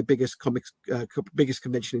probably the biggest biggest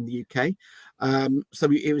convention in the UK.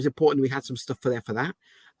 So it was important we had some stuff for that.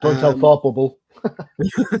 Don't tell Thought Bubble.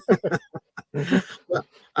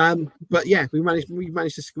 But yeah, we managed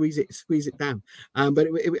to squeeze it down. But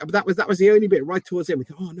that was the only bit right towards the end. We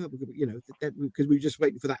thought, oh no, because we were just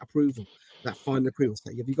waiting for that approval, that final approval.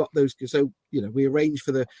 So have you got those? So we arranged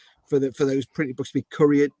for those printed books to be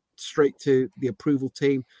couriered straight to the approval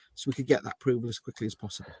team, so we could get that approval as quickly as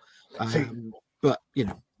possible. But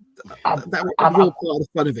that was all part of the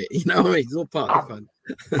fun of it. You know what I mean? It's all part of the fun.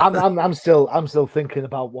 I'm still thinking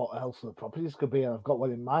about what else the properties could be, and I've got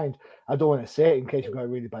one in mind. I don't want to say it in case you've got a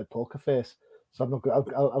really bad poker face, So I'm not.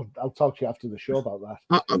 I'll talk to you after the show about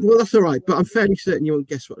that. Well, that's all right, but I'm fairly certain you won't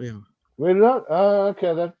guess what they are. We're not.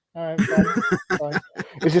 Okay then. All right, fine.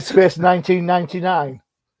 Is it Space 1999?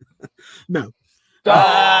 No. See,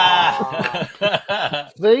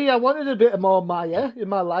 I wanted a bit more Maya in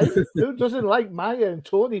my life. Who doesn't like Maya and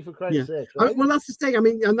Tony, for Christ's sake? Right? Well, that's the thing. I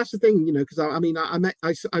mean, and that's the thing, because I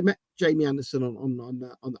met Jamie Anderson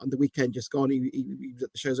on the weekend just gone. He was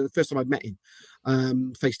at the show. So the first time I'd met him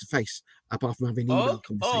face to face, apart from having email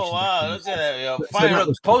conversations. Oh wow! Look at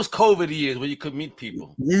that. Post-COVID years where you could meet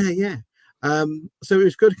people. Yeah. So it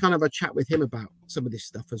was good to kind of have a chat with him about some of this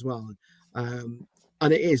stuff as well.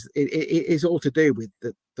 And it is all to do with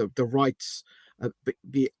the rights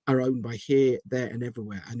are owned by here, there, and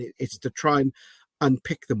everywhere, and it's to try and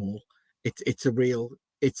unpick them all. It's a real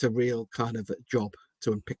kind of a job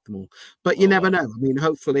to unpick them all. But you never know. I mean,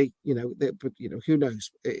 hopefully, who knows?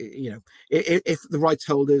 If the rights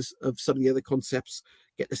holders of some of the other concepts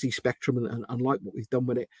get to see Spectrum and like what we've done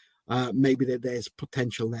with it, maybe there's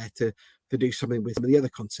potential there to do something with some of the other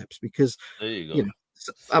concepts, because there you go.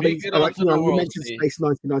 I mean, you mentioned Space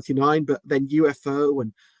 1999, but then UFO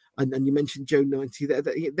and you mentioned Joe 90.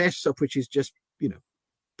 There's stuff which is just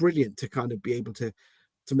brilliant to kind of be able to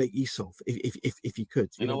make use of if you could.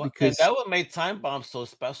 You know what? Because that would make Time Bomb so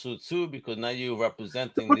special too, because now you're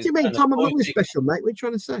representing. What do you mean? Time Bomb is special, mate. What are you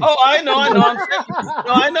trying to say? Oh, I know. I'm saying,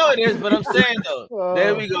 I know it is, but I'm saying though.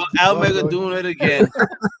 There we go. Almega doing it again.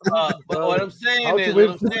 But what I'm saying how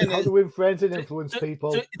to win friends and influence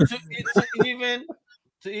people.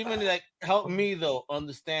 To even like help me though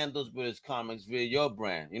understand those British comics via your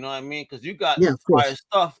brand, you know what I mean? Because you got fire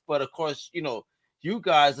stuff, but of course, you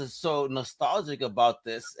guys are so nostalgic about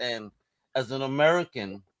this, and as an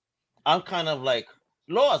American, I'm kind of like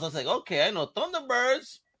lost. I was like, okay, I know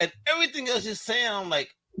Thunderbirds and everything else you're saying. I'm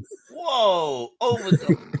like, whoa,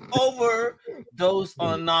 overdose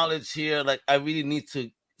on knowledge here. Like, I really need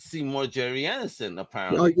to see more Jerry Anderson.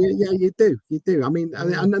 Apparently, oh yeah, you do. I mean,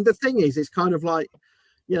 and the thing is, it's kind of like,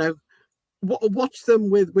 watch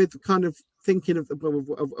them with kind of thinking of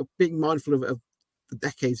being mindful of the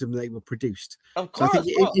decades when they were produced. Of course,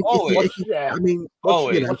 always. I mean,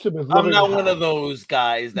 always. I'm not one of those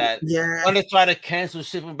guys that want to try to cancel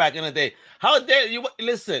shipping back in the day. How dare you?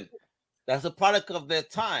 Listen, that's a product of their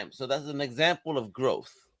time, so that's an example of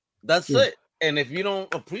growth. That's it. And if you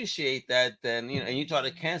don't appreciate that, then and you try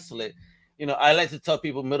to cancel it. I like to tell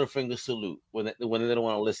people middle finger salute when they don't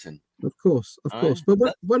want to listen. Of course.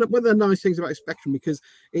 But one of the nice things about Spectrum, because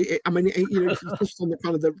it's just on the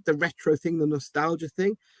kind of the retro thing, the nostalgia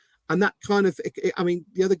thing, and that kind of,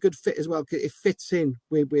 the other good fit as well, it fits in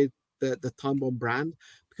with the Time Bomb brand,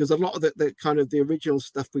 because a lot of the kind of the original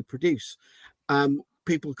stuff we produce,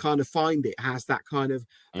 people kind of find it has that kind of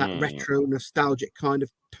that retro nostalgic kind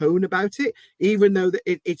of tone about it, even though that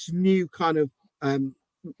it's new kind of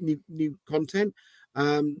new content.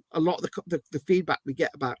 A lot of the feedback we get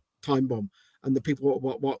about Time Bomb and the people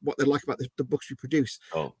what they like about the books we produce,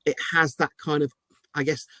 it has that kind of, I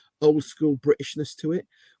guess, old school Britishness to it,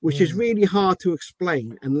 which is really hard to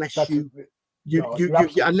explain unless I mean,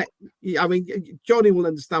 Johnny will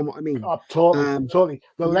understand what I mean. Totally.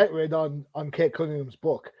 The lettering on Kate Cunningham's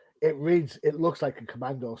book, it looks like a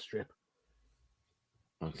Commando strip.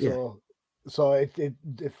 So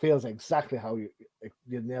it feels exactly how you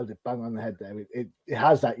nailed it bang on the head there. It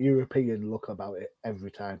has that European look about it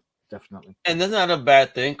every time, definitely. And that's not a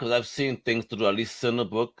bad thing, because I've seen things through at least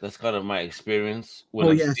Cinebook. That's kind of my experience.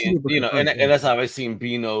 And that's how I've seen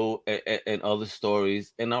Beano and other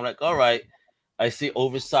stories. And I'm like, all right, I see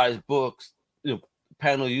oversized books,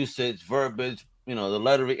 panel usage, verbiage, the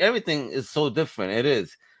lettering, everything is so different. It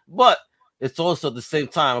is, but it's also at the same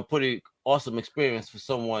time a pretty awesome experience for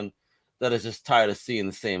someone that is just tired of seeing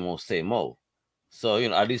the same old. So,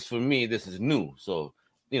 at least for me, this is new. So,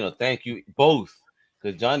 thank you both.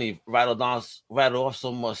 Because Johnny rattled off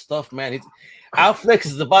so much stuff, man. Alflex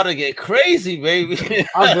is about to get crazy, baby.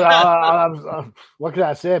 What can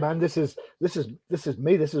I say, man? This is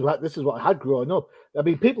me. This is what I had growing up. I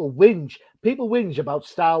mean, people whinge about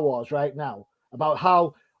Star Wars right now, about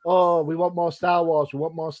how, we want more Star Wars,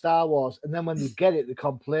 and then when you get it, they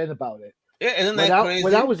complain about it. Yeah, isn't that crazy?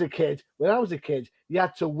 When I was a kid, you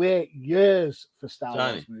had to wait years for Star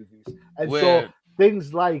Wars movies, and so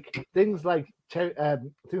things like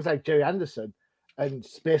Jerry Anderson and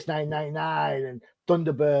Space 999 and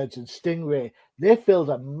Thunderbirds and Stingray, they filled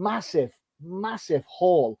a massive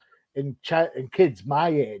hole in kids my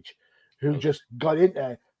age who just got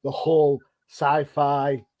into the whole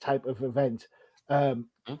sci-fi type of event.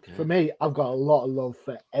 For me, I've got a lot of love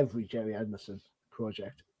for every Jerry Anderson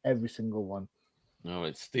project. Every single one. All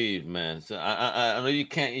right, Steve, man. So I know you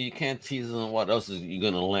can't tease on what else is you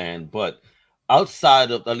gonna land, but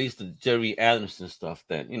outside of at least the Jerry Anderson stuff,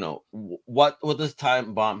 then what does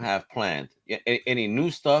Time Bomb have planned? Any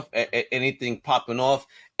new stuff? Anything popping off?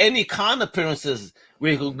 Any con appearances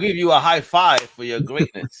we could give you a high five for your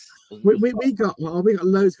greatness? we got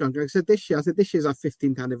loads going. I said this year's our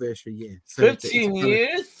 15th anniversary year. So 15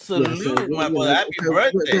 years, salute, my brother. Happy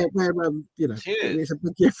birthday! It's a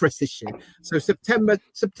big year for us this year. So September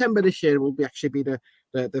this year will actually be the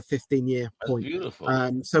 15-year point. That's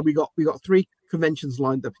beautiful. So we got 3 conventions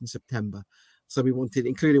lined up in September. So we wanted,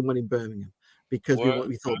 including one in Birmingham, because we thought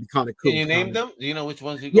it'd be kind of cool. Can you name them? Do you know which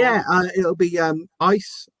ones you? Yeah, it'll be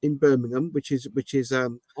ICE in Birmingham, which is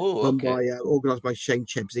organised by Shane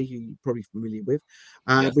Chebsey, who you're probably familiar with.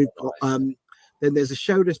 Yes, we've got then there's a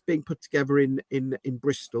show that's being put together in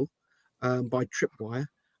Bristol by Tripwire.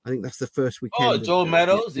 I think that's the first weekend. Oh, Joe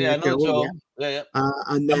Meadows, I know Joe. Yeah.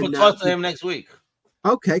 And then I'm gonna talk to him next week.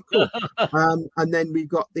 Okay, cool. And then we've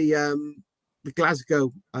got the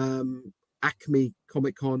Glasgow Acme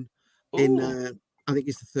Comic Con in I think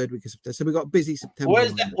it's the 3rd week of September. So we got busy September.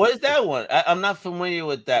 Where's that one? I'm not familiar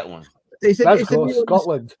with that one. It's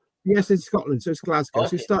Scotland. Yes, in Scotland. So it's Glasgow. Okay.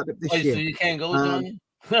 So we started up this year. So you can't go, Johnny?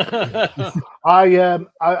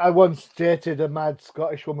 I once dated a mad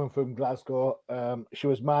Scottish woman from Glasgow. She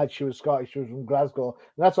was mad. She was Scottish. She was from Glasgow.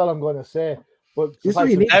 That's all I'm going to say. But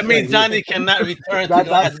that means Johnny cannot return to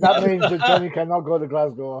Glasgow. That means that Johnny cannot go to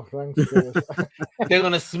Glasgow. Thanks. They're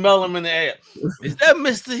gonna smell him in the air. Is that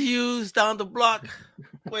Mr. Hughes down the block?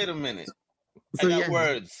 Wait a minute. I got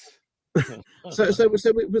words. so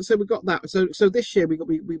we got that. So this year we've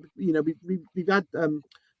had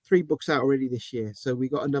 3 books out already this year. So we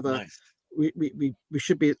got another. Nice. We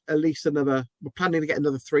should be at least another. We're planning to get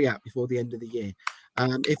another 3 out before the end of the year.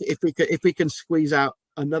 If we can squeeze out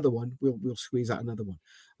another one, we'll squeeze out another one.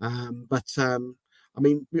 I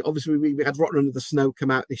mean, we had Rotten Under the Snow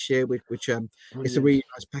come out this year, which it's a really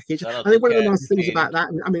nice package. I think one of the nice things about that,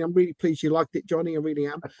 I mean, I'm really pleased you liked it, Johnny. I really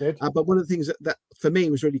am. But one of the things that for me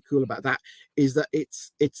was really cool about that is that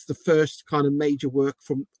it's the first kind of major work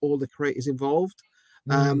from all the creators involved.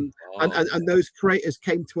 And those creators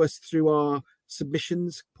came to us through our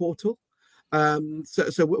submissions portal.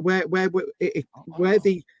 So where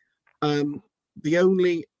the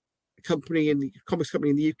only comics company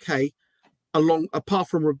in the UK, apart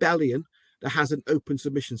from Rebellion, that has an open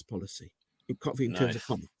submissions policy in terms of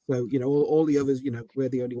comics. So all the others, we're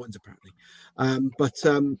the only ones apparently.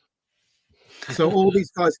 So all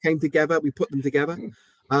these guys came together. We put them together.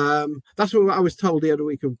 That's what I was told the other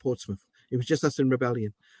week in Portsmouth. It was just us in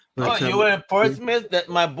Rebellion. But, you were in Portsmouth? That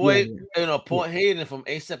my boy, Port Hayden from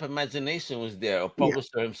ASAP Imagination was there, a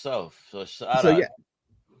publisher himself. So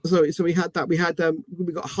we had that. We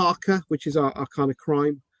got Harker, which is our kind of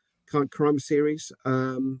crime series.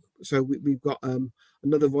 So we've got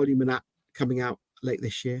another volume of that coming out late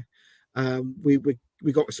this year. We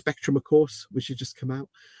got Spectrum, of course, which has just come out.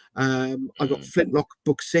 I got Flintlock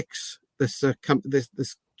Book 6. This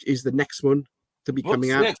is the next one to be coming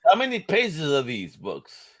out. How many pages are these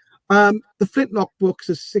books? The Flintlock books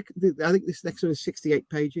are 6. I think this next one is 68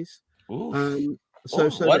 pages. Ooh.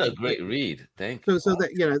 What a great read! Thank you. So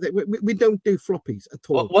that we don't do floppies at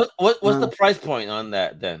all. What's the price point on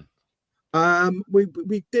that then? We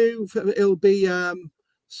do. It'll be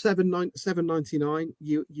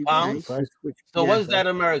 $7.99 UK. So what's that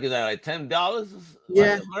American at? Like $10?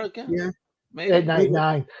 Yeah, American. Yeah, maybe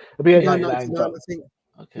 $8.99. It'll be $8.99. I think.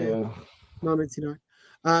 Okay. Yeah.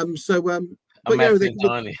 $9.99. So but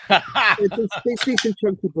they see some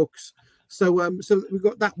chunky books. So we've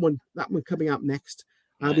got that one coming out next.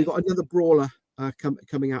 We've got another brawler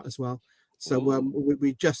coming out as well. So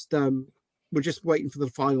we're just waiting for the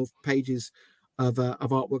final pages of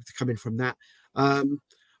artwork to come in from that. I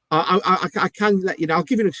can let you know. I'll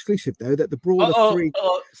give you an exclusive though that the Brawler 3,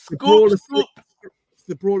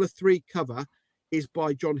 the Brawler 3 cover is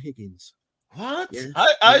by John Higgins. What? Yeah.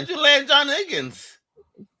 How did you land John Higgins?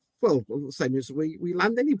 Well, same as we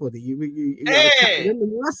land anybody. You hey!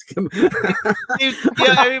 ask him.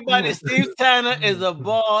 Everybody. Steve Tanner is a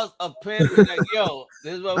boss. A pin. Like, yo,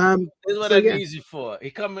 this is what I need you for.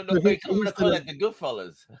 He coming to call like the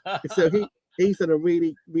Goodfellas. So he's done a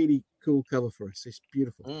really, really cool cover for us. It's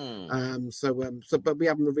beautiful. But we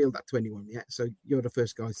haven't revealed that to anyone yet. So you're the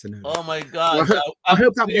first guys to know. Oh my God! So I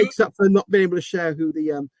hope that makes up for not being able to share who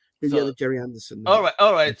the other Jerry Anderson. All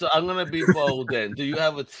right. So I'm gonna be bold then. Do you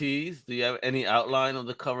have a tease? Do you have any outline of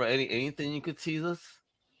the cover? Anything you could tease us?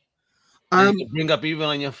 You could bring up even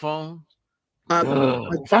on your phone. That's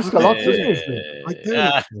a lot, doesn't it? I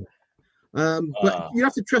don't. But you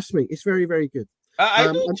have to trust me. It's very, very good.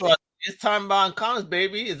 I do trust. It's time bound comics,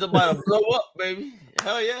 baby. It's about to blow up, baby.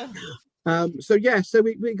 Hell yeah. So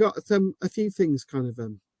we got a few things kind of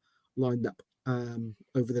lined up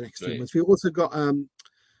over the next few months. We've also got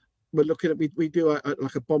we're looking at we do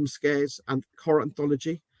like a bomb scares and horror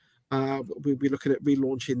anthology. We'll be looking at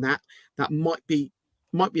relaunching that. That might be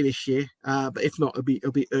this year, but if not,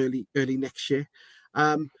 it'll be early next year.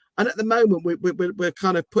 And at the moment, we're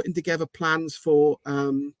kind of putting together plans for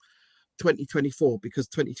 2024 because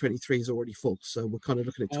 2023 is already full. So we're kind of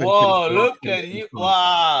looking at 2024. Whoa, look at you!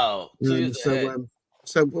 Wow.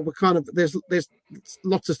 So we're kind of there's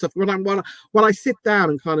lots of stuff. When I sit down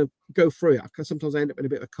and kind of go through it, because sometimes I end up in a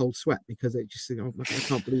bit of a cold sweat because I just think, oh, I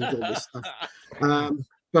can't believe all this stuff.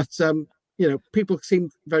 But people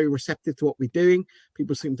seem very receptive to what we're doing.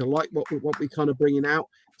 People seem to like what we kind of bringing out.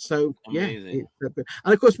 So amazing.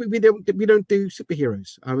 And of course we don't do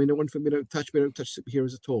superheroes. I mean, the one thing we don't touch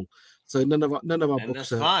superheroes at all. So none of our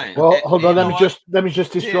books are fine. Well, hold on, let me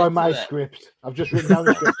just destroy my script. I've just written down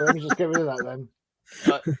the script. So let me just get rid of that then.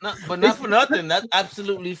 But not for nothing. That's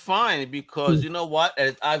absolutely fine because you know what?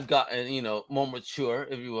 As I've gotten more mature,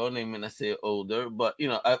 if you will, I say older, but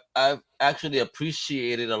I've actually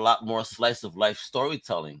appreciated a lot more slice of life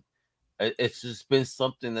storytelling. It's just been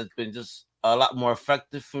something that's been just a lot more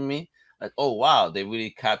effective for me. Like, oh wow, they really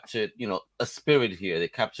captured a spirit here. They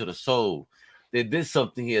captured a soul. They did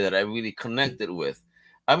something here that I really connected with.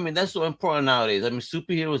 I mean, that's so important nowadays. I mean,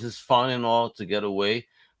 superheroes is fun and all to get away.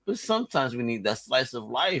 But sometimes we need that slice of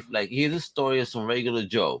life. Like, here's a story of some regular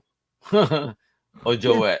Joe or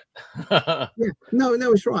Joette. No,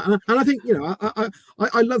 it's right. And I think,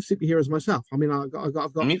 I love superheroes myself. I mean, I've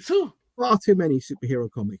got me too. Far too many superhero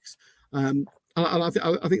comics. And I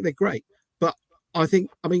think they're great. But I don't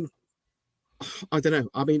know.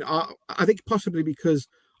 I mean, I think possibly because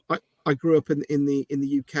I grew up in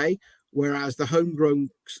the UK, whereas the homegrown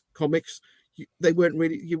comics, they weren't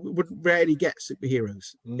really. You wouldn't rarely get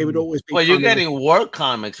superheroes. It would always be. Well, you're getting war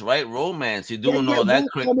comics, right? Romance. You're doing all that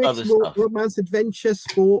comics, other stuff. Romance, adventure,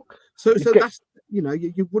 sport. So that's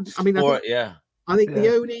you wouldn't. I mean, sport, I think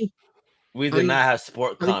the only. We did not have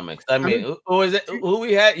sport comics. I mean, who is it? Who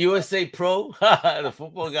we had? USA Pro, the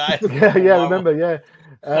football guy. Yeah, remember? Yeah.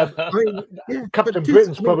 Captain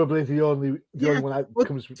Britain's probably the only one that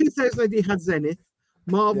comes. 2000 AD had Zenith.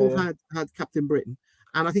 Marvel had Captain Britain.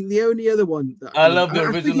 And I think the only other one that I love the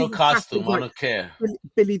original costume. I don't care.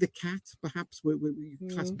 Billy the Cat, perhaps.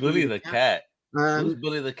 Billy the Cat. Who's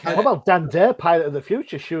Billy the Cat? What about Dan Dare, Pilot of the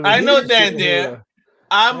Future? I know Dan Dare.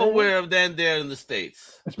 I'm aware of Dan Dare in the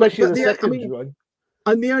States, especially the second one.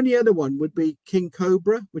 And the only other one would be King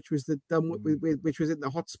Cobra, which was which was in the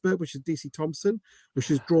Hotspur, which is DC Thompson,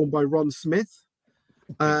 which is drawn by Ron Smith.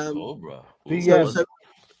 Cobra.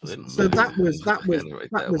 So that was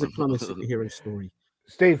a kind of superhero story.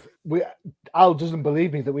 Steve, Al doesn't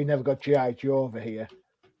believe me that we never got G.I. Joe over here.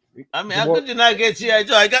 I mean, how could you not get G.I.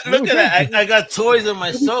 Joe? Look at that. I got toys on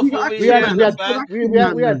my sofa. We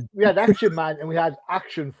had Action Man and we had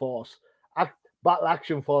Action Force. Battle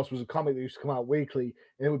Action Force was a comic that used to come out weekly,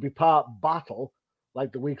 and it would be part Battle,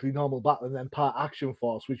 like the weekly normal Battle, and then part Action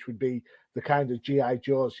Force, which would be the kind of G.I.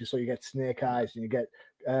 Joes. So you get Snake Eyes and you get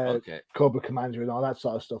Cobra Commander and all that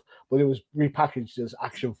sort of stuff, but it was repackaged as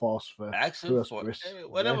Action Force for Action Force. Hey,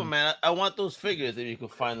 whatever, man. I want those figures if you can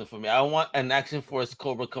find them for me. I want an Action Force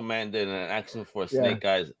Cobra Commander and an Action Force Snake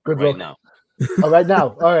Eyes right now. Right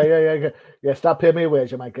now. All right, yeah. Start paying me a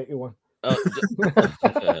wage. I might get you one.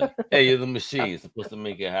 Hey, you're the machine. You're supposed to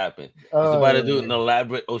make it happen. You're about to do an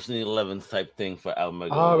elaborate Ocean 11 type thing for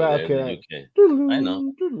Almega. All right, okay. I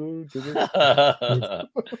know.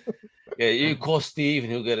 Yeah, you call Steve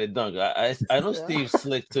and he'll get it done. I know Steve's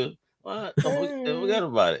slick too. Don't forget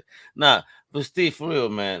about it. Nah, but Steve, for real,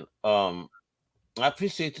 man. I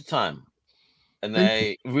appreciate your time, and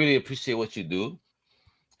I really appreciate what you do.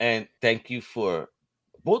 And thank you for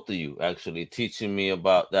both of you actually teaching me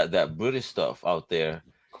about that British stuff out there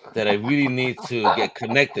that I really need to get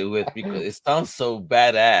connected with because it sounds so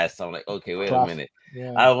badass. I'm like, okay, wait a minute.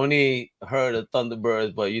 Yeah. I only heard of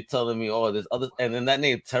Thunderbirds, but you're telling me all this other, and then that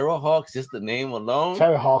name Terrorhawks, just the name alone.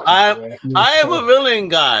 Terrorhawks. I am a villain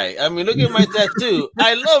guy. I mean, look at my tattoo.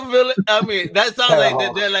 I love villain. I mean, that sounds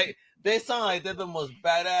like they sound like they're the most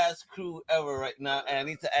badass crew ever right now, and I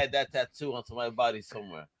need to add that tattoo onto my body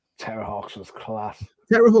somewhere. Terrorhawks was class.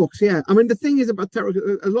 Terrorhawks, yeah. I mean, the thing is about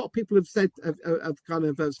Terrorhawks, a lot of people have said, have kind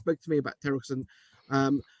of spoke to me about Terrorhawks,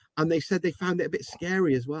 and they said they found it a bit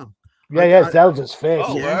scary as well. Zelda's face.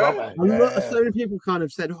 Oh, yeah. So many people kind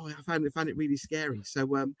of said, "Oh, I found it really scary." So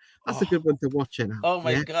that's a good one to watch now. Oh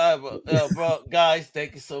my god, bro, guys,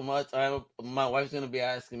 thank you so much. My wife's gonna be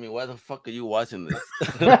asking me, "Why the fuck are you watching this?"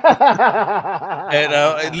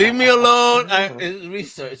 And leave me alone. It's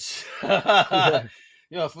research.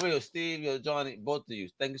 For real, Steve, Johnny, both of you,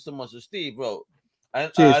 thank you so much. So, Steve, bro,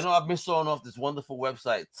 I know I've been showing off this wonderful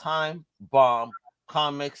website, Time Bomb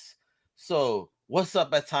Comics. So, what's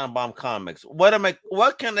up at Time Bomb Comics?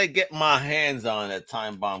 What can I get my hands on at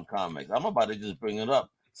Time Bomb Comics? I'm about to just bring it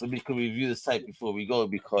up so we can review the site before we go,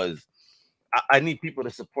 because I need people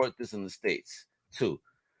to support this in the States too.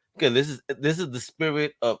 Again, this is the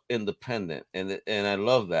spirit of independent, and I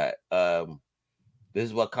love that. This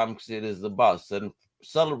is what Comic Crusaders is about: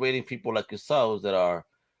 celebrating people like yourselves that are,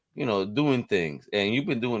 doing things, and you've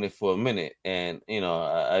been doing it for a minute. And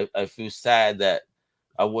I feel sad that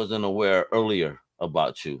I wasn't aware earlier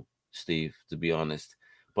about you, Steve, to be honest.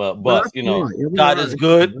 But God is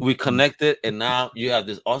good. We connected, and now you have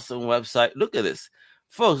this awesome website. Look at this,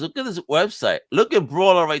 folks. Look at this website. Look at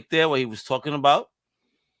Brawler right there, what he was talking about.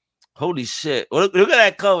 Holy shit! Look at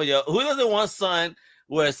that cover, yo. Who doesn't want something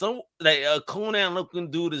where some a Conan looking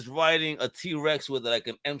dude is riding a T-Rex with like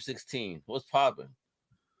an M16? What's popping?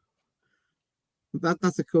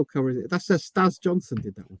 That's a cool cover. That's Stas Johnson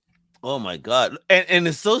did that one. Oh my god! And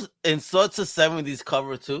it's so in such a 70s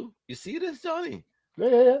cover too. You see this, Johnny?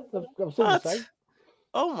 Yeah. I've seen the same.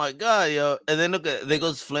 Oh my god, yo! And then there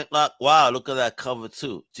goes Flintlock. Wow, look at that cover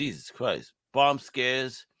too. Jesus Christ! Bomb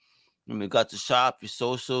scares. You got the shop, your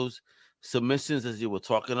socials, submissions as you were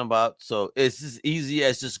talking about. So it's as easy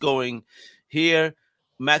as just going here,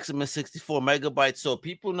 maximum 64 megabytes. So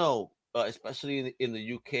people know, especially in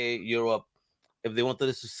the UK, Europe, if they wanted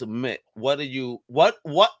us to submit, what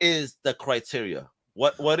is the criteria?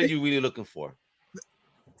 What are you really looking for?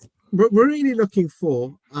 We're really looking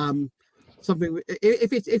for something.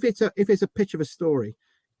 If it's a pitch of a story,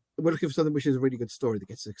 we're looking for something which is a really good story that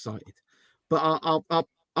gets us excited. But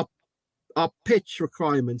our pitch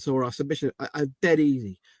requirements or our submission are dead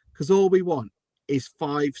easy, because all we want is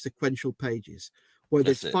 5 sequential pages,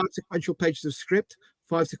 whether it's 5 sequential pages of script,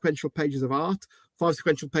 5 sequential pages of art, 5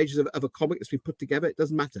 sequential pages of a comic that's been put together. It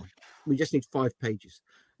doesn't matter. We just need 5 pages.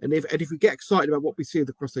 And if we get excited about what we see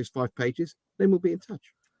across those 5 pages, then we'll be in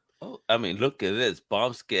touch. Oh, I mean, look at this.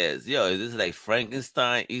 Bomb scares. Yo, this is like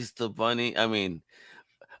Frankenstein, Easter Bunny. I mean,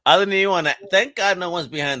 I didn't even want to. Thank God no one's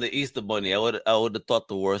behind the Easter Bunny. I would have thought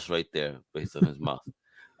the worst right there based on his mouth.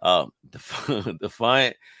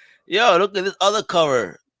 Defiant. Yo, look at this other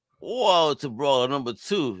cover. Whoa, to Brawler number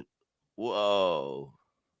 2. Whoa.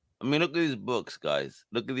 I mean, look at these books, guys.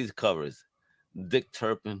 Look at these covers. Dick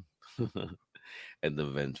Turpin and the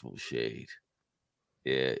Vengeful Shade.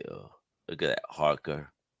 Yeah, yo. Look at that.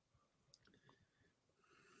 Harker.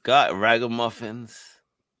 Got Ragamuffins.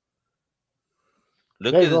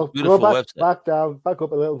 Look at this beautiful website. Back down, back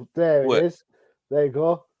up a little. There it is. There you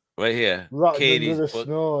go. Right here. Katie's book.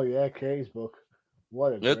 Snow. Yeah, Katie's book.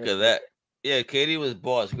 Look at that. Yeah, Katie was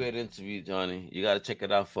boss. Great interview, Johnny. You got to check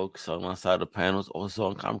it out, folks. On my side of the panels, also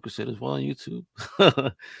on Comic Crusaders, well on YouTube,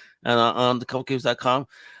 and on thecomiccaves.com.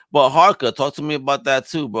 But Harker, talk to me about that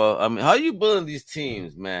too, bro. I mean, how are you building these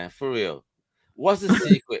teams, man? For real. What's the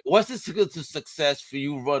secret? What's the secret to success for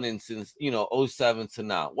you running since 07 to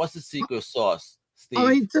now? What's the secret sauce, Steve? I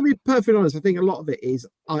mean, to be perfectly honest, I think a lot of it is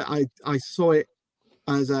I saw it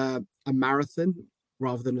as a marathon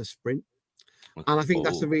rather than a sprint. And I think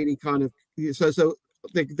that's a really kind of so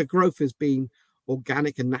the growth has been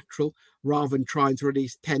organic and natural, rather than trying to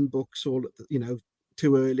release 10 books all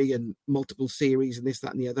too early and multiple series and this,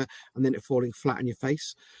 that, and the other, and then it falling flat in your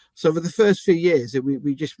face. So for the first few years,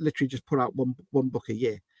 we just literally just put out one book a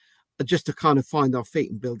year, just to kind of find our feet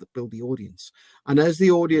and build the audience. And as the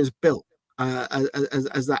audience built, as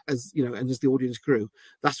the audience grew,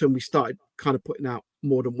 that's when we started kind of putting out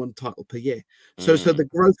more than one title per year. So the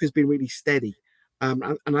growth has been really steady.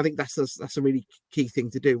 And I think that's a really key thing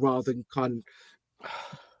to do, rather than kind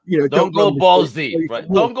of, don't go balls deep,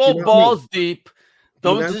 right? Don't go balls deep.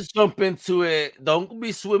 Don't just jump into it. Don't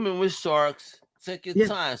be swimming with sharks. Take your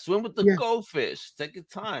time. Swim with the goldfish. Take your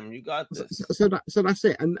time. You got this. So that's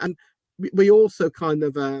it. And we also kind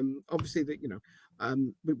of obviously that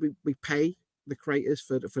we pay the creators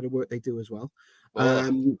for the work they do as well.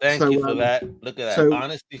 Thank you for that. Look at that. So,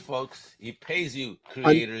 honesty, folks. He pays you,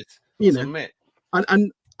 creators. Submit.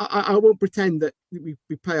 And I won't pretend that we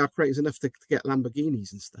pay our creators enough to get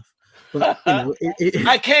Lamborghinis and stuff. But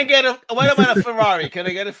I can't get what about a Ferrari? Can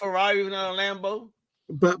I get a Ferrari even on a Lambo?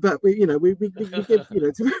 but we give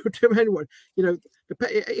to anyone,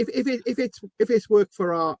 if it's work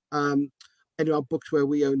for our any of our books where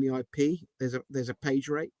we own the IP, there's a page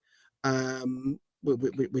rate,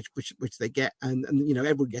 which they get, and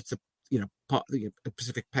everyone gets a part of a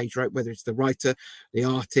specific page rate, whether it's the writer, the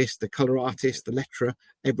artist, the color artist, the letterer.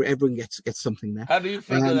 Everyone gets something there. How do you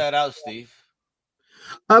figure that out, Steve?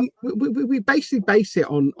 We basically base it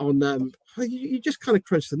on you just kind of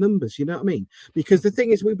crunch the numbers, you know what I mean? Because the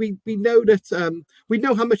thing is, we know that we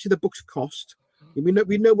know how much of the books cost. We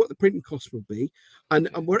know what the printing cost will be, and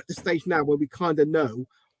we're at the stage now where we kind of know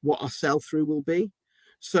what our sell through will be.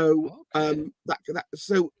 So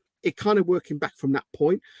so it kind of working back from that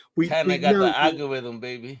point. We got the algorithm,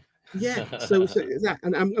 baby. Yeah. So that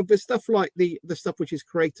and the stuff like the stuff which is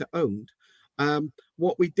creator owned.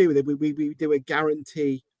 What we do, we do a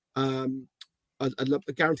guarantee, a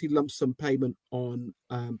guaranteed lump sum payment on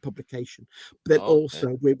publication, but then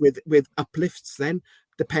also with uplifts then,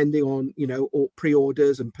 depending on or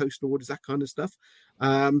pre-orders and post orders, that kind of stuff,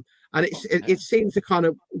 and it seems to kind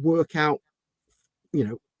of work out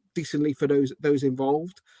decently for those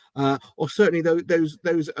involved, or certainly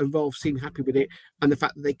those involved seem happy with it, and the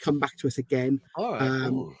fact that they come back to us again,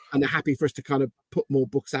 and they're happy for us to kind of put more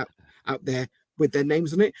books out there with their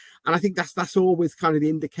names on it. And I think that's always kind of the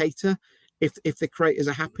indicator if the creators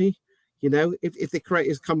are happy. If the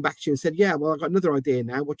creators come back to you and said, yeah, well, I've got another idea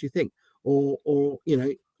now, what do you think? Or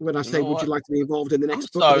when I say, would you like to be involved in the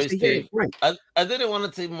next book? Sorry, Steve. I didn't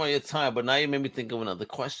want to take more of your time, but now you made me think of another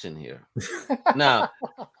question here. Now,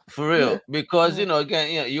 for real, because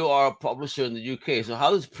again, you are a publisher in the UK. So how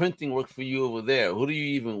does printing work for you over there? Who do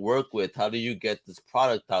you even work with? How do you get this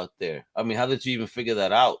product out there? I mean, how did you even figure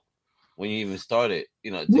that out when you even started?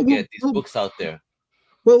 To get these books out there.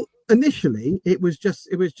 Well, initially it was just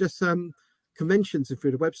conventions and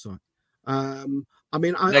through the website. I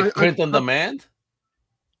mean, print on demand.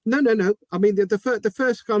 No. I mean, the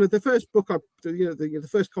first book the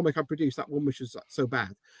first comic I produced, that one which was so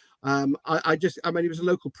bad. I mean, it was a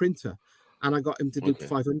local printer, and I got him to do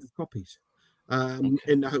 500 copies,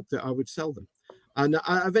 in the hope that I would sell them. And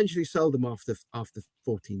I eventually sold them after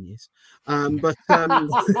 14 years. But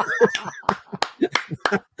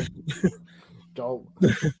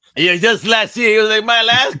yeah, just last year, it was like my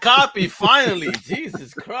last copy. Finally,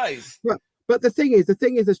 Jesus Christ! But the thing is,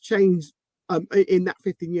 has changed. In that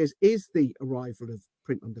 15 years is the arrival of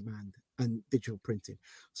print on demand and digital printing.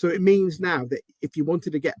 So it means now that if you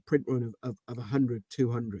wanted to get a print run of 100,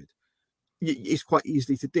 200, it's quite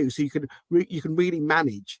easily to do. So you can really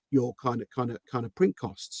manage your kind of print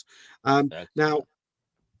costs. Now,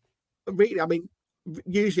 really, I mean,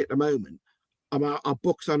 usually at the moment, our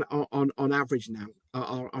books on average now,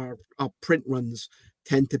 our print runs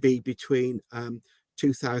tend to be between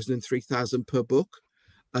 2,000 and 3,000 per book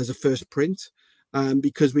as a first print,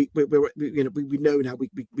 because we know now we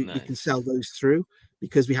can sell those through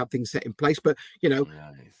because we have things set in place. But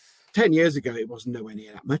 10 years ago it wasn't nowhere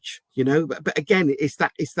near that much, but again, it's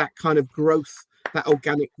that kind of growth, that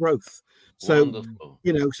organic growth. So wonderful.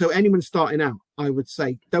 So anyone starting out, I would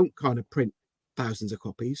say, don't kind of print thousands of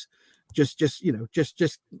copies, just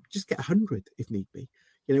get 100 if need be,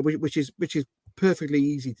 which is perfectly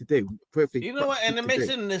easy to do. What, and it makes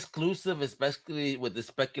it an exclusive, especially with the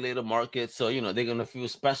speculator market. So they're gonna feel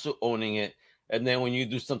special owning it, and then when you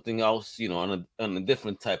do something else, on a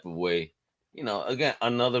different type of way, again,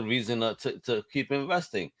 another reason to keep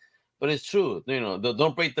investing. But it's true,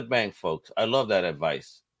 don't break the bank, folks. I love that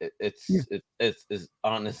advice. It's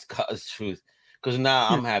honest God's truth. Because now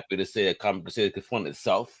I'm happy to say that Comic Crusader could fund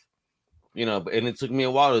itself, and it took me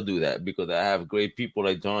a while to do that because I have great people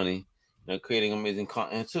like Johnny. Creating amazing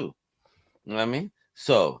content too. You know what I mean?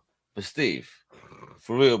 So, but Steve,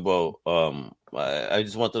 for real, bro, I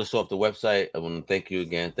just wanted to show off the website. I want to thank you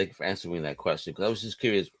again. Thank you for answering that question, because I was just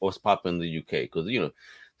curious what's popping in the UK. Because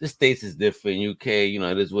the States is different. UK,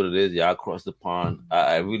 it is what it is. Yeah, across the pond.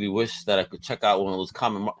 I really wish that I could check out one of those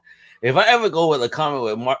comic. If I ever go with a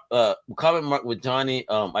comic mark with Johnny,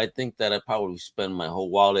 I think that I probably spend my whole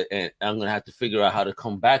wallet, and I'm gonna have to figure out how to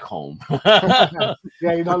come back home. Yeah,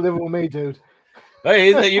 you're not living with me, dude. Hey,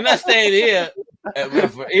 he's like, you're not staying here.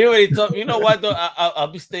 He already told me, you know what though? I'll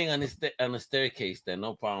be staying on the staircase then,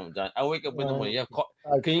 no problem, John. I wake up in the morning.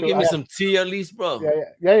 Can you give me some tea at least, bro?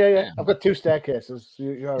 Yeah. I've got 2 staircases.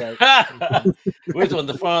 You're all right. Which one,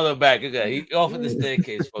 the front or the back? Okay, he offered the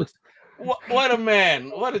staircase, folks. What a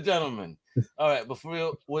man. What a gentleman. All right. But for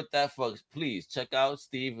real, with that, folks, please check out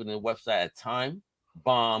Steve and the website at Time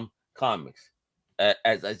Bomb Comics.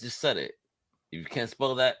 As I just said it. If you can't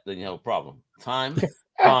spell that, then you have a problem. Time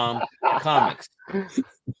Bomb Comics.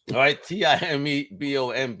 All right,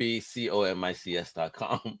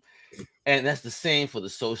 TIMEBOMBCOMICS.com. And that's the same for the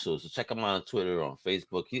socials. So check him out on Twitter, on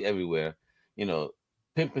Facebook. He's everywhere. You know,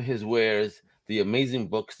 pimping his wares, the amazing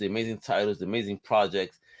books, the amazing titles, the amazing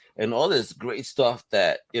projects, and all this great stuff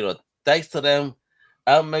that, you know, thanks to them,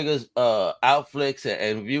 Almega's Outflix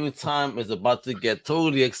and viewing time is about to get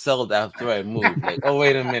totally excelled after I move. Like, oh,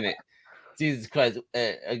 wait a minute. Jesus Christ.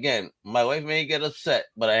 Again, my wife may get upset,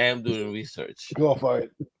 but I am doing research. Go for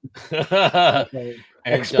it.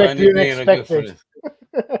 And Johnny being a good friend.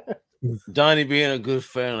 Johnny being a good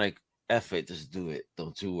friend, like, F it, just do it.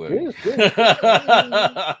 Don't you worry.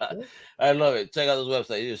 I love it. Check out this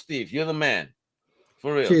website. Steve, you're the man.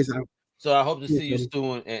 For real. Cheers, so I hope to see you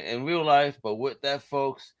soon in real life. But with that,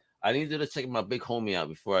 folks, I need you to check my big homie out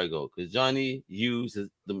before I go, because Johnny uses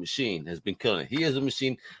the machine, has been killing it. He is a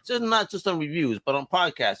machine, just not just on reviews, but on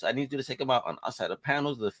podcasts. I need you to check him out on Outside the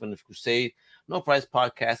Panels, the Definitive Crusade, No Price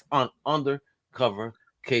Podcast on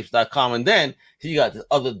undercovercapes.com. And then he got this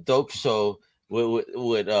other dope show with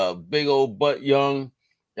Big Old Butt Young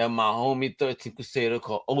and my homie 13 Crusader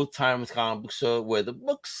called Old Timers Comic Book Show, where the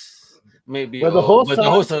books maybe the hosts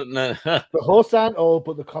aren't old,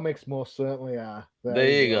 but the comics most certainly are. There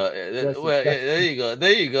you go.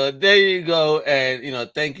 There you go. And you know,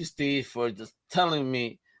 thank you, Steve, for just telling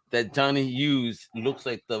me that Johnny Hughes looks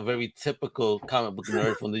like the very typical comic book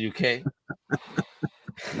nerd from the UK.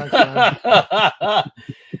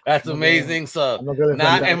 That's amazing. So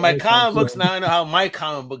now, and my comic books, now I know how my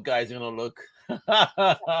comic book guys are gonna look.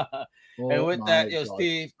 And with that,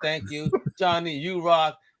 Steve, thank you, Johnny. You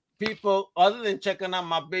rock. People, other than checking out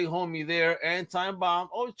my big homie there and Time Bomb,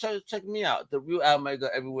 always check me out. The Real Almega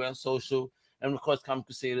everywhere on social, and of course, Comic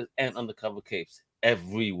Crusaders and Undercover Capes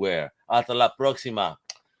everywhere. Hasta la próxima.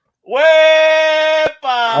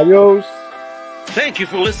 Wepa! Adios. Thank you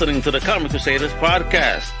for listening to the Comic Crusaders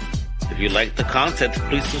podcast. If you like the content,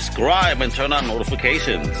 please subscribe and turn on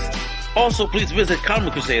notifications. Also, please visit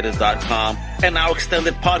ComicCrusaders.com and our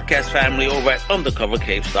extended podcast family over at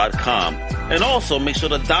UndercoverCapes.com. And also, make sure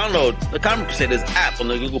to download the Comic Crusaders app on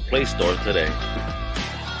the Google Play Store today.